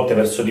vengono rivolte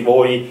verso di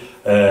voi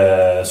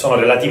sono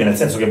relative, nel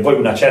senso che voi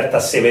una certa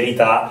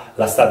severità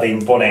la state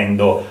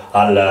imponendo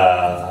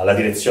alla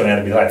direzione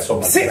arbitrale,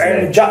 insomma. Sì,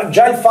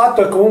 già il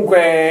fatto che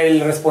comunque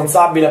il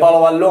responsabile Paolo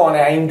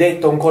Vallone ha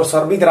indetto un corso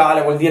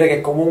arbitrale vuol dire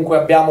che comunque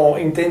abbiamo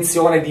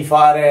intenzione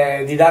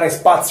di dare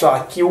spazio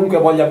a chiunque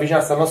voglia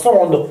avvicinarsi al nostro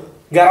mondo,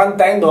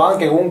 garantendo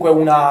anche comunque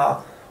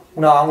una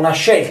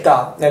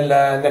scelta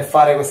nel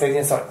fare queste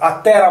distinzioni. A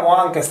Teramo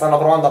anche stanno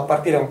provando a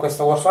partire con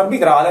questo corso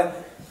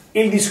arbitrale.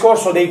 Il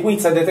discorso dei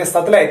quiz e dei test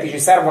atletici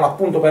servono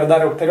appunto per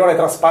dare ulteriore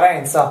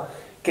trasparenza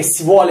che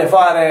si vuole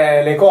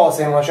fare le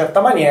cose in una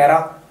certa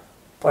maniera.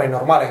 Poi è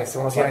normale che se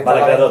uno sia ma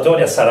la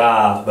graduatoria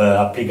sarà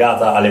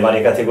applicata alle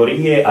varie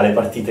categorie, alle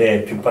partite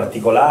più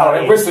particolari?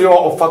 Allora, questo io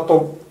ho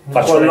fatto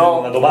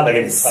una domanda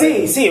che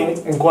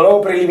un colloquio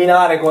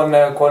preliminare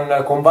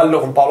con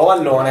Paolo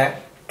Vallone,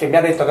 che mi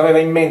ha detto che aveva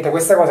in mente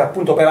queste cose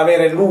appunto per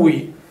avere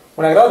lui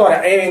una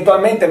graduatoria e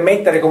eventualmente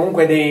mettere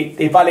comunque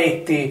dei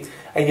paletti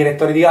ai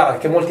direttori di gara,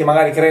 perché molti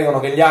magari credono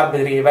che gli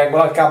arbitri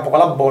vengono al campo con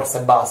la borsa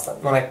e basta.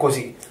 Non è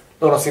così,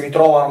 loro si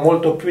ritrovano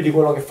molto più di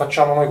quello che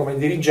facciamo noi come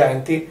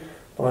dirigenti,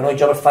 dove noi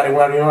già per fare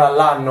una riunione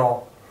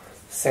all'anno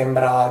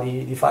sembra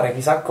di fare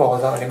chissà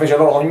cosa, perché invece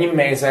loro ogni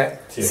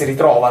mese si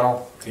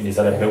ritrovano. Quindi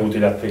sarebbe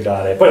utile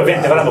applicare. Poi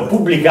ovviamente verranno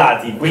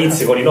pubblicati i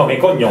quiz con i nomi e i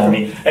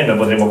cognomi e noi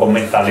potremo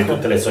commentarli in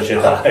tutte le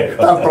società.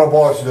 Ecco. A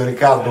proposito,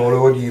 Riccardo,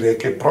 volevo dire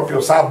che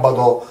proprio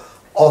sabato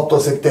 8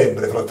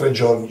 settembre, fra 3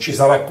 giorni, ci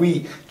sarà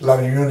qui la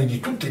riunione di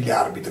tutti gli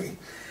arbitri.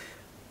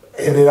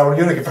 Ed è la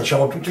riunione che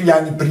facciamo tutti gli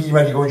anni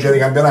prima di cominciare i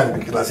campionati,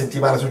 perché la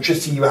settimana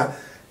successiva,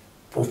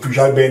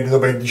 ufficialmente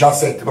dopo il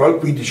 17, però il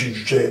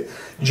 15 c'è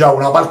già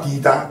una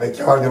partita,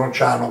 Vecchia Guardia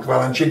Nocciano,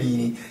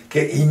 Clalancelini, che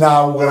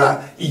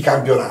inaugura i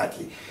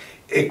campionati.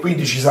 E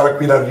quindi ci sarà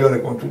qui la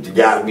riunione con tutti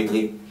gli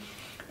arbitri.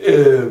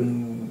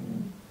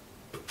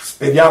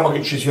 Speriamo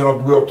che ci siano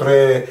 2 o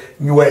 3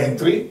 new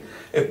entry,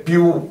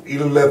 più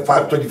il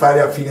fatto di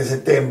fare a fine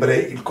settembre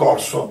il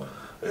corso.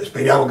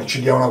 Speriamo che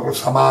ci dia una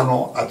grossa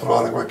mano a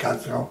trovare qualche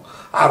altro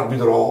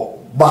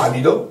arbitro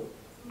valido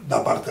da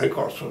parte del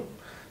corso.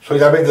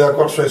 Solitamente dal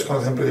corso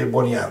escono sempre dei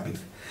buoni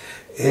arbitri.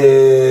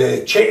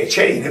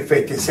 C'è in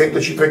effetti,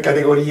 essendoci 3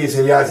 categorie,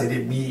 Serie A, Serie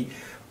B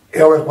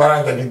e over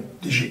 40, che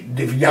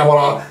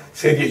definiamola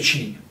Serie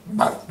C,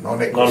 ma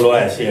non è così. Non lo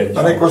è, sì,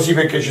 non è così,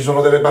 perché ci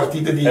sono delle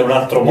partite di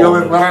mondo,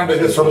 over 40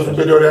 che sono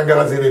superiori anche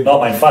alla Serie B. No,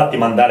 ma infatti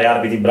mandare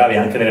arbitri bravi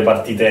anche nelle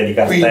partite di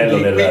cartello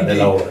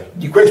della over.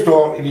 Di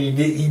questo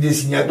i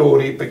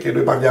designatori, perché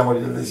noi parliamo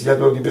del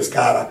designatore di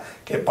Pescara,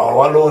 che è Paolo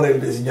Vallone, il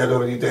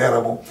designatore di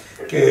Teramo,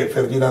 che è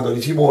Ferdinando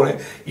Di Simone,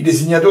 i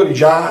designatori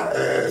già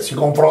si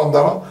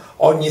confrontano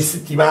ogni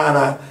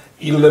settimana,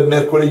 il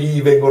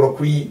mercoledì vengono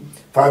qui,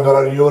 fanno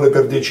la riunione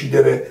per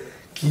decidere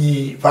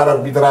chi far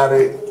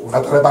arbitrare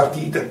una tra le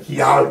partite, chi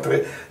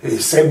altre,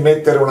 se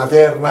mettere una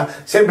terna,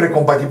 sempre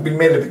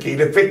compatibilmente, perché in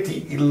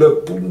effetti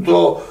il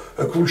punto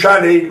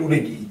cruciale è il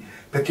lunedì,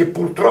 perché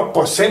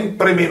purtroppo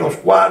sempre meno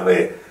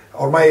squadre,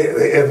 ormai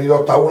è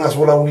ridotta a una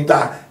sola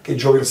unità che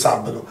gioca il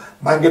sabato,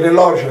 ma anche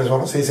nell'Oro ce ne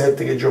sono 6-7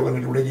 che giocano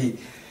il lunedì,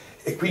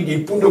 e quindi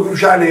il punto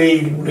cruciale è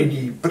il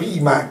lunedì.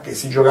 Prima che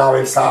si giocava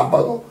il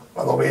sabato,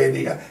 la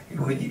domenica, il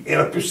lunedì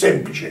era più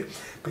semplice,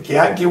 perché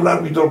anche un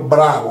arbitro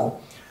bravo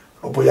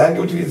lo puoi anche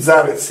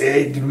utilizzare se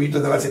è diluito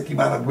nella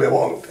settimana 2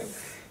 volte,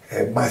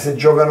 ma se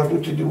giocano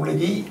tutti di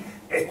lunedì,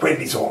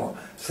 quelli sono.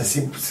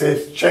 Se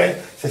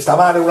sta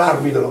male un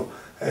arbitro,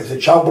 se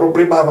c'è un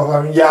problema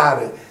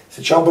familiare,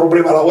 se c'è un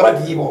problema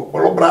lavorativo,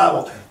 quello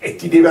bravo, e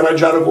ti deve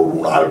arrangiare con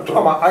un altro.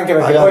 No, ma anche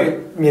perché poi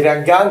mi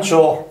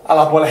riaggancio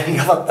alla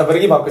polemica fatta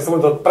prima, a questo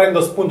punto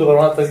prendo spunto per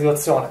un'altra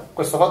situazione.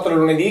 Questo fatto del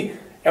lunedì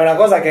è una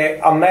cosa che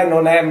a me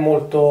non è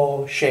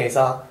molto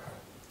scesa,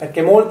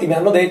 perché molti mi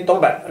hanno detto,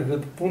 vabbè,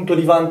 il punto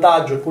di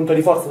vantaggio, il punto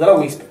di forza della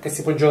UISP è che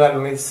si può giocare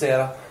lunedì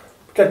sera,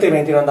 perché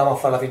altrimenti non andiamo a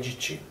fare la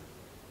FGC.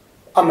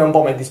 A me un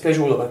po' mi è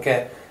dispiaciuto,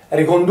 perché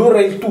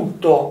ricondurre il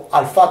tutto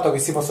al fatto che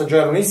si possa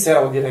giocare lunedì sera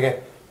vuol dire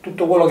che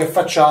tutto quello che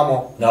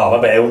facciamo... No,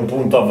 vabbè, è un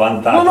punto a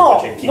vantaggio,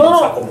 c'è chi non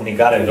sa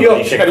comunicare, lo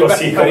dice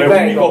così come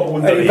unico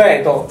punto di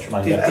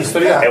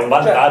vista. È un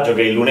vantaggio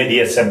che il lunedì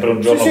è sempre un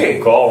giorno più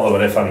comodo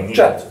per le famiglie.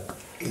 Certo.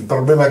 Il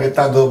problema è che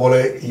tanto dopo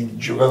i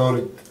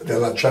giocatori,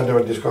 rilacciando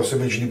per il discorso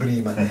invece di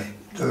prima,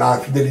 la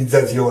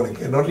fidelizzazione,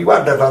 che non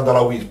riguarda tanto la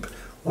UISP,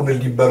 uno è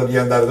libero di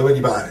andare dove ti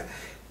pare,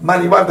 ma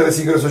riguarda le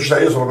singole società.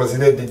 Io sono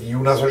presidente di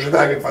una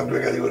società che fa 2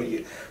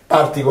 categorie,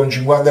 parti con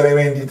 50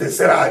 elementi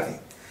tesserati,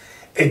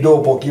 e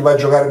dopo chi va a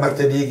giocare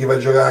martedì, chi va a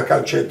giocare a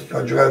calcetto, chi va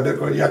a giocare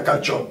mercoledì a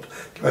calciotto,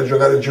 chi va a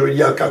giocare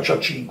giovedì al calcio a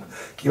 5,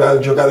 chi va a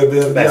giocare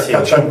venerdì a calcio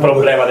a 5. C'è un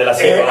problema della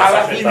e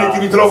alla fine ti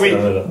ritrovi,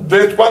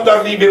 quando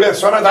arrivi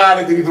verso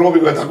Natale, ti ritrovi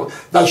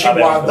da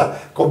 50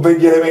 con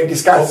 20 elementi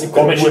scarsi.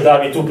 Come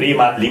citavi tu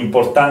prima,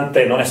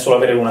 l'importante non è solo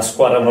avere una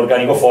squadra, un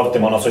organico forte,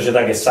 ma una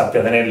società che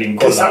sappia tenerli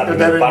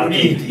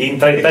incollati in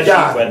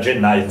 35 a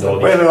gennaio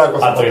 12,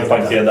 altro che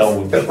partire da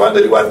 11. Per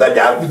quanto riguarda gli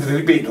arbitri,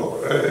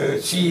 ripeto,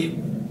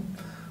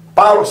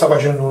 Paolo sta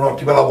facendo un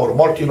ottimo lavoro,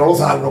 molti non lo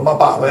sanno, ma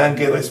Paolo è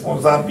anche il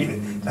responsabile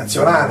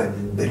nazionale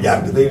degli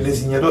arbitri, il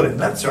designatore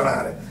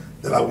nazionale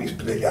della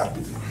UISP degli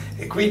arbitri,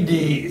 e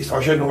quindi sta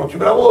facendo un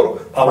ottimo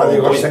lavoro. Paolo, non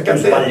puoi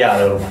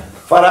sbagliare ormai.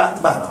 Farà,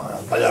 ma no,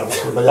 sbagliare.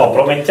 No,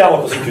 promettiamo,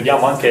 così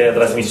chiudiamo anche la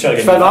trasmissione,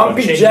 che fanno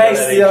ampi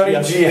gesti della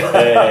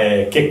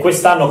regia, che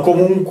quest'anno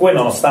comunque,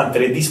 nonostante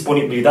le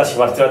disponibilità, si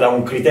partirà da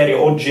un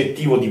criterio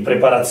oggettivo di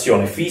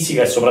preparazione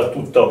fisica e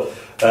soprattutto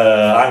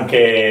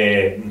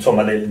anche,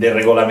 insomma, del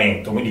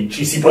regolamento, quindi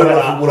ci si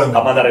proverà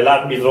a mandare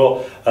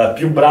l'arbitro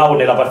più bravo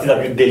nella partita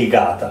più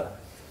delicata.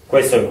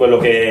 questo è quello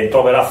che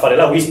proverà a fare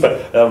la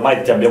WISP.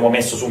 Ormai ti abbiamo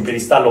messo su un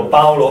piedistallo,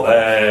 Paolo,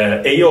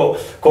 e io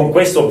con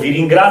questo vi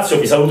ringrazio,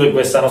 vi saluto in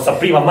questa nostra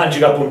prima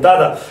magica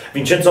puntata.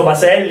 Vincenzo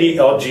Maselli,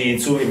 oggi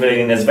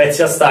in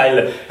Svezia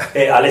Style,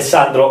 e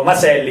Alessandro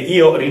Maselli.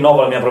 Io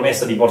rinnovo la mia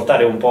promessa di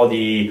portare un po'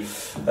 di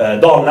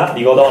donna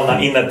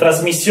in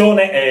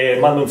trasmissione, e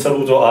mando un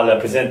saluto al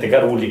presidente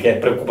Carulli, che è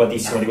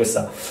preoccupatissimo di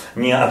questa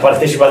mia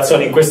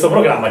partecipazione in questo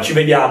programma. Ci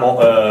vediamo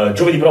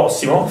giovedì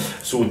prossimo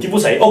su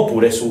TV6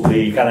 oppure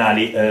sui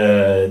canali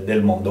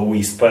del mondo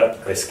WISP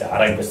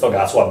Pescara, in questo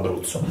caso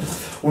Abruzzo.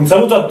 Un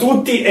saluto a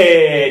tutti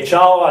e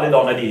ciao alle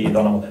donne di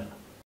Donna Moderna.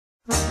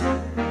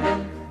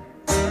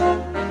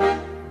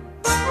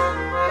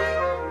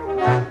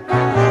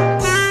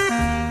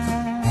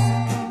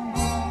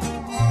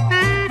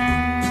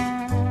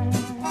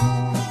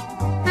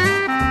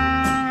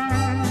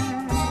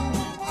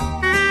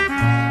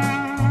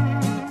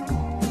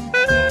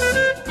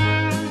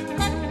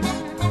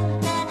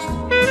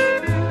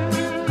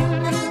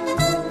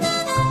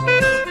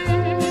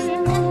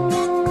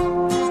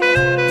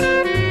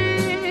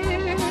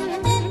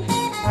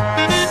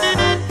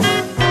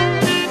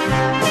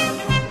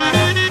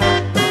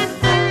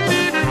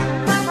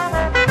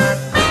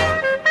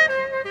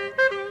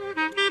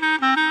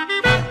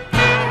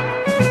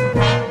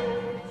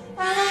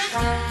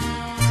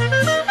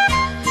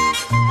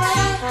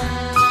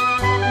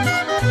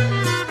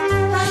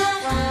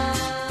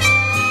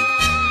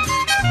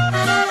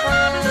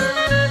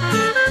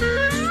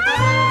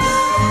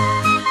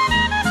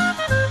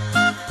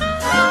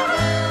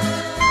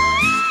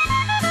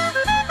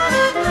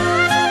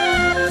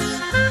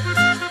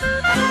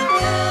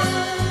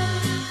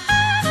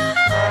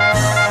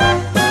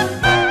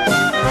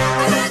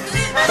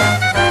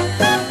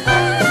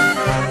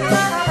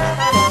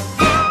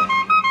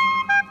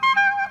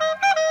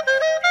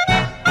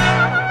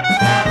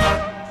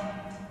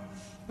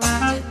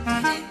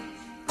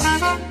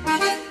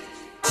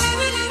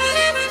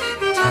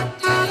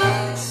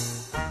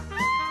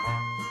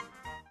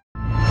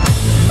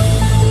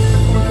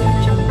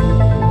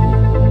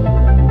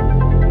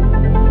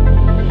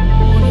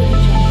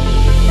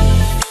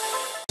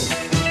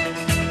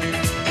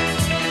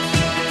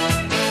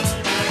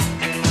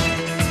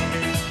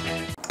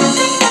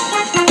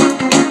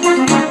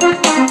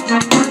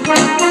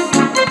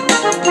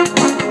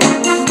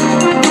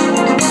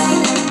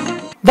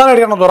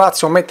 Valeriano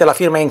Dorazio mette la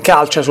firma in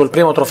calce sul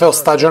primo trofeo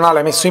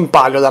stagionale messo in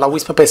palio dalla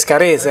WISP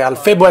pescarese. Al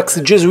Febo ex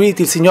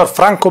Gesuiti il signor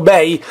Franco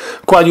Bei,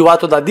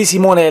 coadiuvato da Di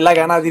Simone e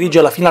Laganà,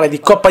 dirige la finale di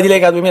Coppa di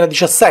Lega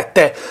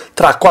 2017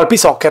 tra Qualpi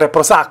Soccer e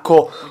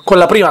Prosacco, con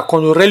la prima a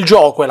condurre il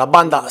gioco e la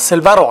banda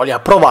Selvaroli a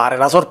provare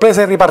la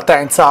sorpresa in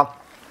ripartenza.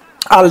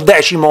 Al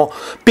 10°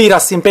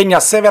 Piras impegna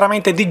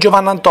severamente Di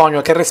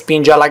Giovannantonio, che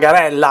respinge alla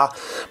garella.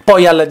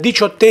 Poi al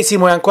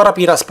 18° è ancora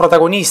Piras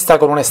protagonista,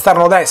 con un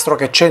esterno destro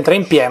che centra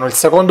in pieno il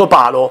secondo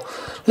palo.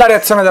 La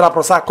reazione della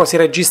Prosacco si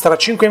registra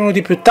 5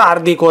 minuti più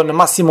tardi, con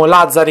Massimo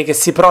Lazzari che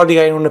si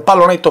prodiga in un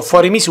pallonetto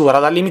fuori misura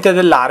dal limite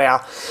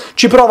dell'area.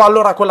 Ci prova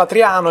allora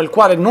Collatriano, il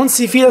quale non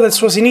si fida del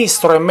suo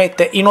sinistro e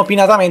mette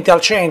inopinatamente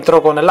al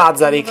centro, con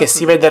Lazzari che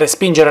si vede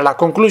respingere la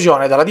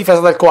conclusione dalla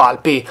difesa del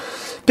Coalpi.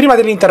 Prima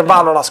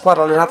dell'intervallo la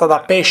squadra allenata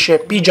da Pesce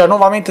pigia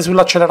nuovamente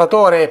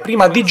sull'acceleratore.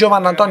 Prima Di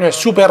Giovannantonio è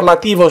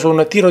superlativo su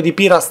un tiro di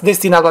Piras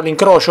destinato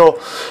all'incrocio,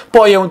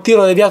 poi è un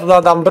tiro deviato da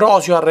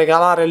D'Ambrosio a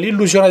regalare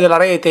l'illusione della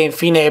rete, e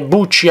infine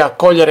Bucci a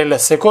cogliere il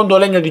secondo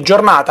legno di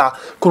giornata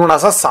con una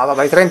sassata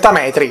dai 30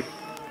 metri.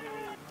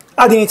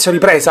 Ad inizio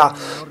ripresa,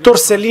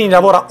 Torsellini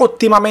lavora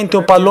ottimamente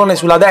un pallone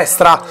sulla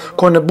destra,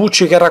 con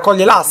Bucci che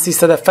raccoglie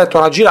l'assist ed effettua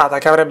una girata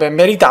che avrebbe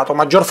meritato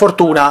maggior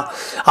fortuna.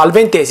 Al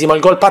 20° il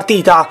gol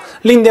partita,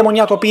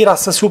 l'indemoniato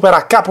Piras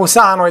supera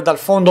Caposano e dal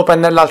fondo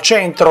pennella al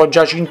centro.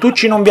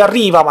 Giacintucci non vi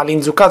arriva, ma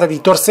l'inzuccata di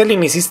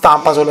Torsellini si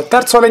stampa sul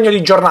terzo legno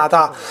di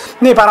giornata.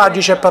 Nei paraggi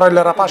c'è però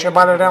il rapace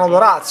Valeriano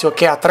Dorazio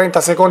che a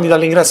 30 secondi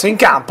dall'ingresso in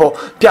campo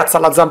piazza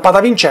la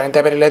zampata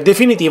vincente per il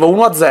definitivo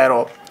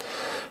 1-0.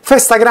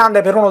 Festa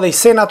grande per uno dei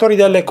senatori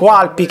delle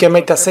Coalpi, che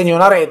mette a segno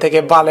una rete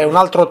che vale un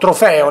altro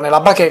trofeo nella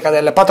bacheca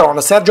del patron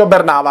Sergio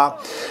Bernava.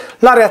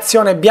 La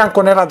reazione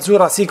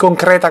bianco-nerazzurra si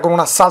concreta con un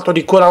assalto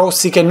di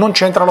Colarossi che non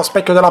centra lo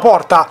specchio della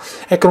porta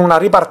e con una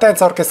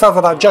ripartenza orchestrata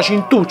da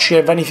Giacintucci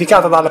e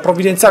vanificata dal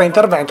provvidenziale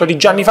intervento di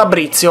Gianni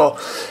Fabrizio.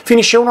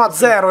 Finisce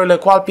 1-0 e le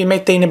Coalpi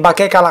mette in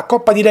bacheca la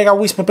Coppa di Lega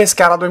WISP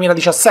Pescara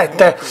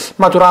 2017,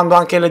 maturando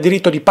anche il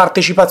diritto di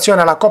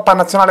partecipazione alla Coppa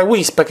Nazionale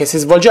WISP che si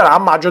svolgerà a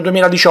maggio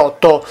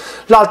 2018.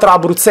 L'altra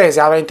abruzzese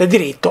avente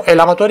diritto è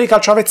l'Amatori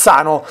Calcio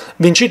Avezzano,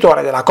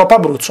 vincitore della Coppa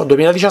Abruzzo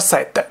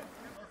 2017.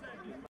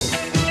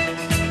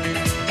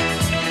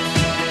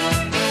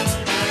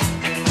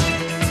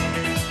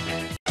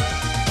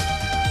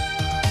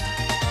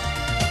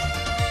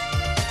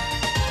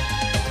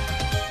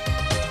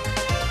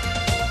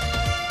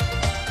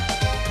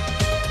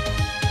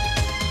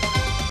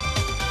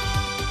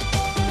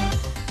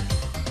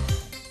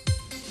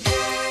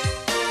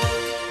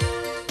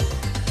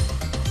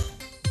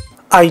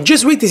 Ai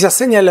gesuiti si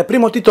assegna il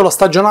primo titolo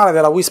stagionale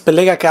della UISP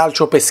Lega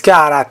Calcio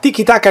Pescara.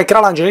 Tiki Taka e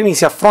Kral Angelini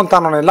si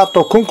affrontano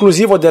nell'atto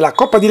conclusivo della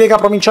Coppa di Lega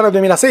Provinciale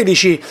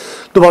 2016,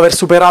 dopo aver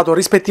superato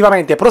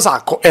rispettivamente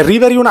Prosacco e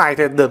River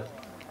United.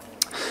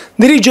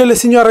 Dirige il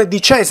signor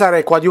Di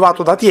Cesare,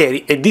 coadiuvato da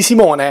Thierry e Di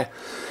Simone.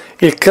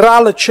 Il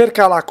Kral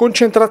cerca la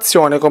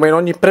concentrazione come in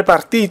ogni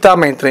prepartita,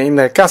 mentre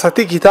in casa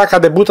Tiki Taka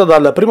debutta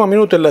dal primo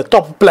minuto il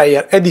top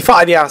player Edi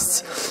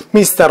Farias,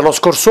 mister lo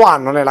scorso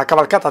anno nella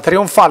cavalcata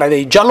trionfale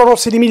dei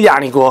giallorossi di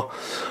Miglianico.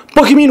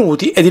 Pochi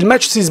minuti ed il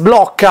match si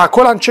sblocca,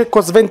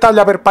 Colancecco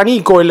sventaglia per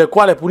Panico, il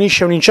quale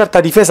punisce un'incerta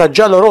difesa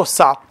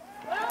giallorossa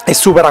e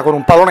supera con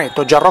un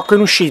pallonetto Gianrocco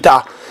in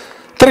uscita.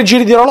 3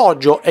 giri di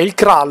orologio e il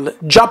Kral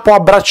già può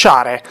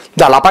abbracciare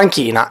dalla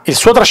panchina il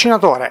suo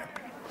trascinatore.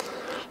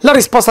 La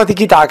risposta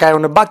Tiki Taka è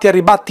un batti e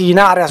ribatti in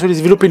area sugli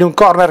sviluppi di un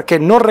corner che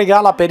non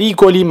regala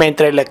pericoli,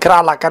 mentre il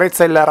Kral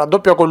accarezza il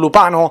raddoppio con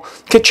Lupano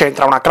che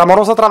centra una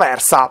clamorosa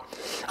traversa.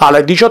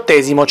 Al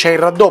 18° c'è il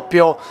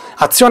raddoppio,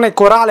 azione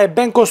corale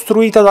ben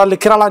costruita dal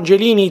Kral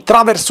Angelini,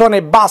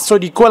 traversone basso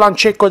di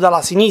Colancecco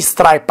dalla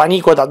sinistra e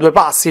Panico da 2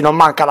 passi, non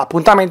manca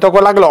l'appuntamento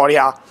con la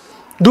gloria.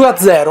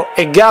 2-0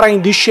 e gara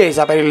in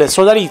discesa per il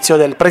sodalizio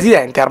del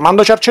presidente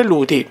Armando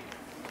Cercelluti.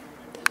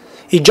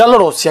 I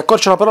giallorossi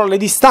accorciano però le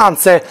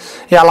distanze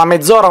e alla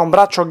mezz'ora un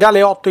braccio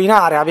galeotto in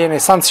area viene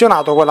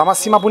sanzionato con la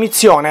massima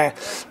punizione.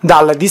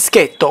 Dal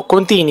dischetto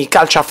Contini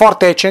calcia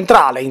forte e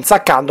centrale,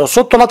 insaccando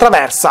sotto la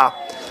traversa.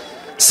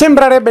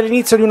 Sembrerebbe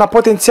l'inizio di una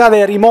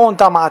potenziale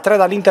rimonta, ma a 3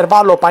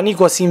 dall'intervallo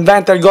Panico si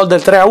inventa il gol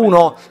del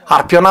 3-1,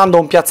 arpionando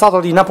un piazzato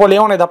di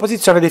Napoleone da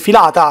posizione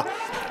defilata.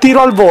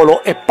 Tiro al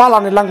volo e palla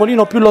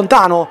nell'angolino più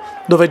lontano,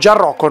 dove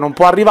Gianrocco non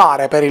può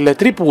arrivare per il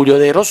tripudio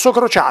dei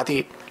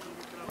rossocrociati.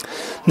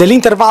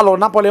 Nell'intervallo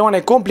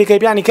Napoleone complica i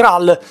piani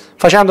Kral,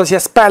 facendosi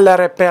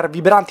espellere per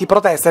vibranti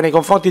proteste nei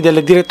confronti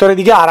del direttore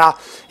di gara,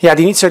 e ad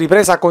inizio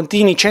ripresa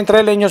Contini centra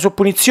il legno su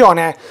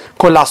punizione,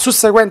 con la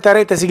susseguente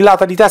rete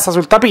siglata di testa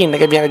sul tap-in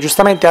che viene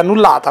giustamente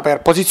annullata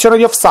per posizione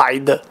di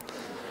offside.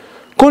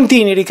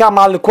 Contini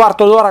ricama al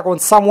quarto d'ora con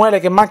Samuele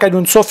che manca di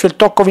un soffio il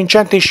tocco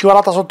vincente in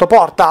scivolata sotto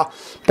porta,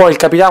 poi il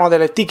capitano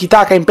del Tiki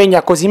Taka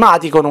impegna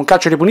Cosimati con un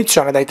calcio di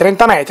punizione dai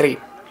 30 metri.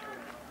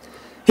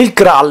 Il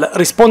Kral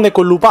risponde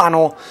con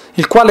Lupano,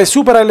 il quale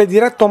supera il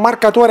diretto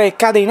marcatore e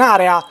cade in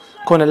area,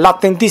 con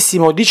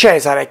l'attentissimo Di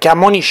Cesare che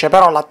ammonisce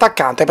però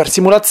l'attaccante per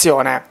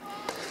simulazione.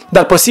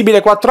 Dal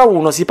possibile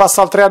 4-1 si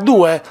passa al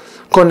 3-2,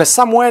 con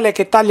Samuele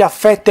che taglia a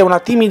fette una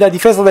timida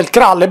difesa del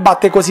Kral e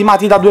batte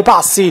Cosimati da 2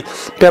 passi,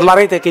 per la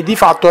rete che di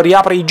fatto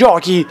riapre i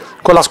giochi,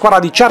 con la squadra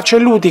di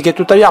Cercelluti che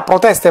tuttavia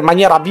protesta in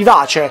maniera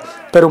vivace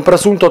per un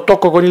presunto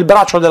tocco con il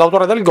braccio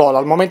dell'autore del gol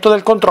al momento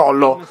del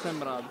controllo.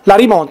 La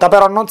rimonta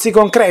però non si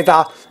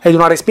concreta ed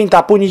una respinta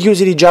a pugni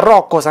chiusi di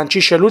Gianrocco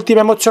sancisce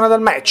l'ultima emozione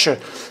del match.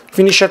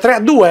 Finisce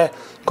 3-2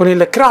 con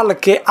il Kral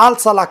che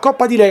alza la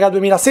Coppa di Lega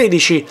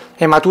 2016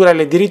 e matura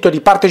il diritto di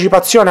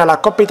partecipazione alla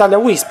Coppa Italia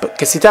UISP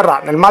che si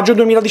terrà nel maggio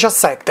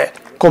 2017.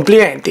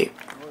 Complimenti!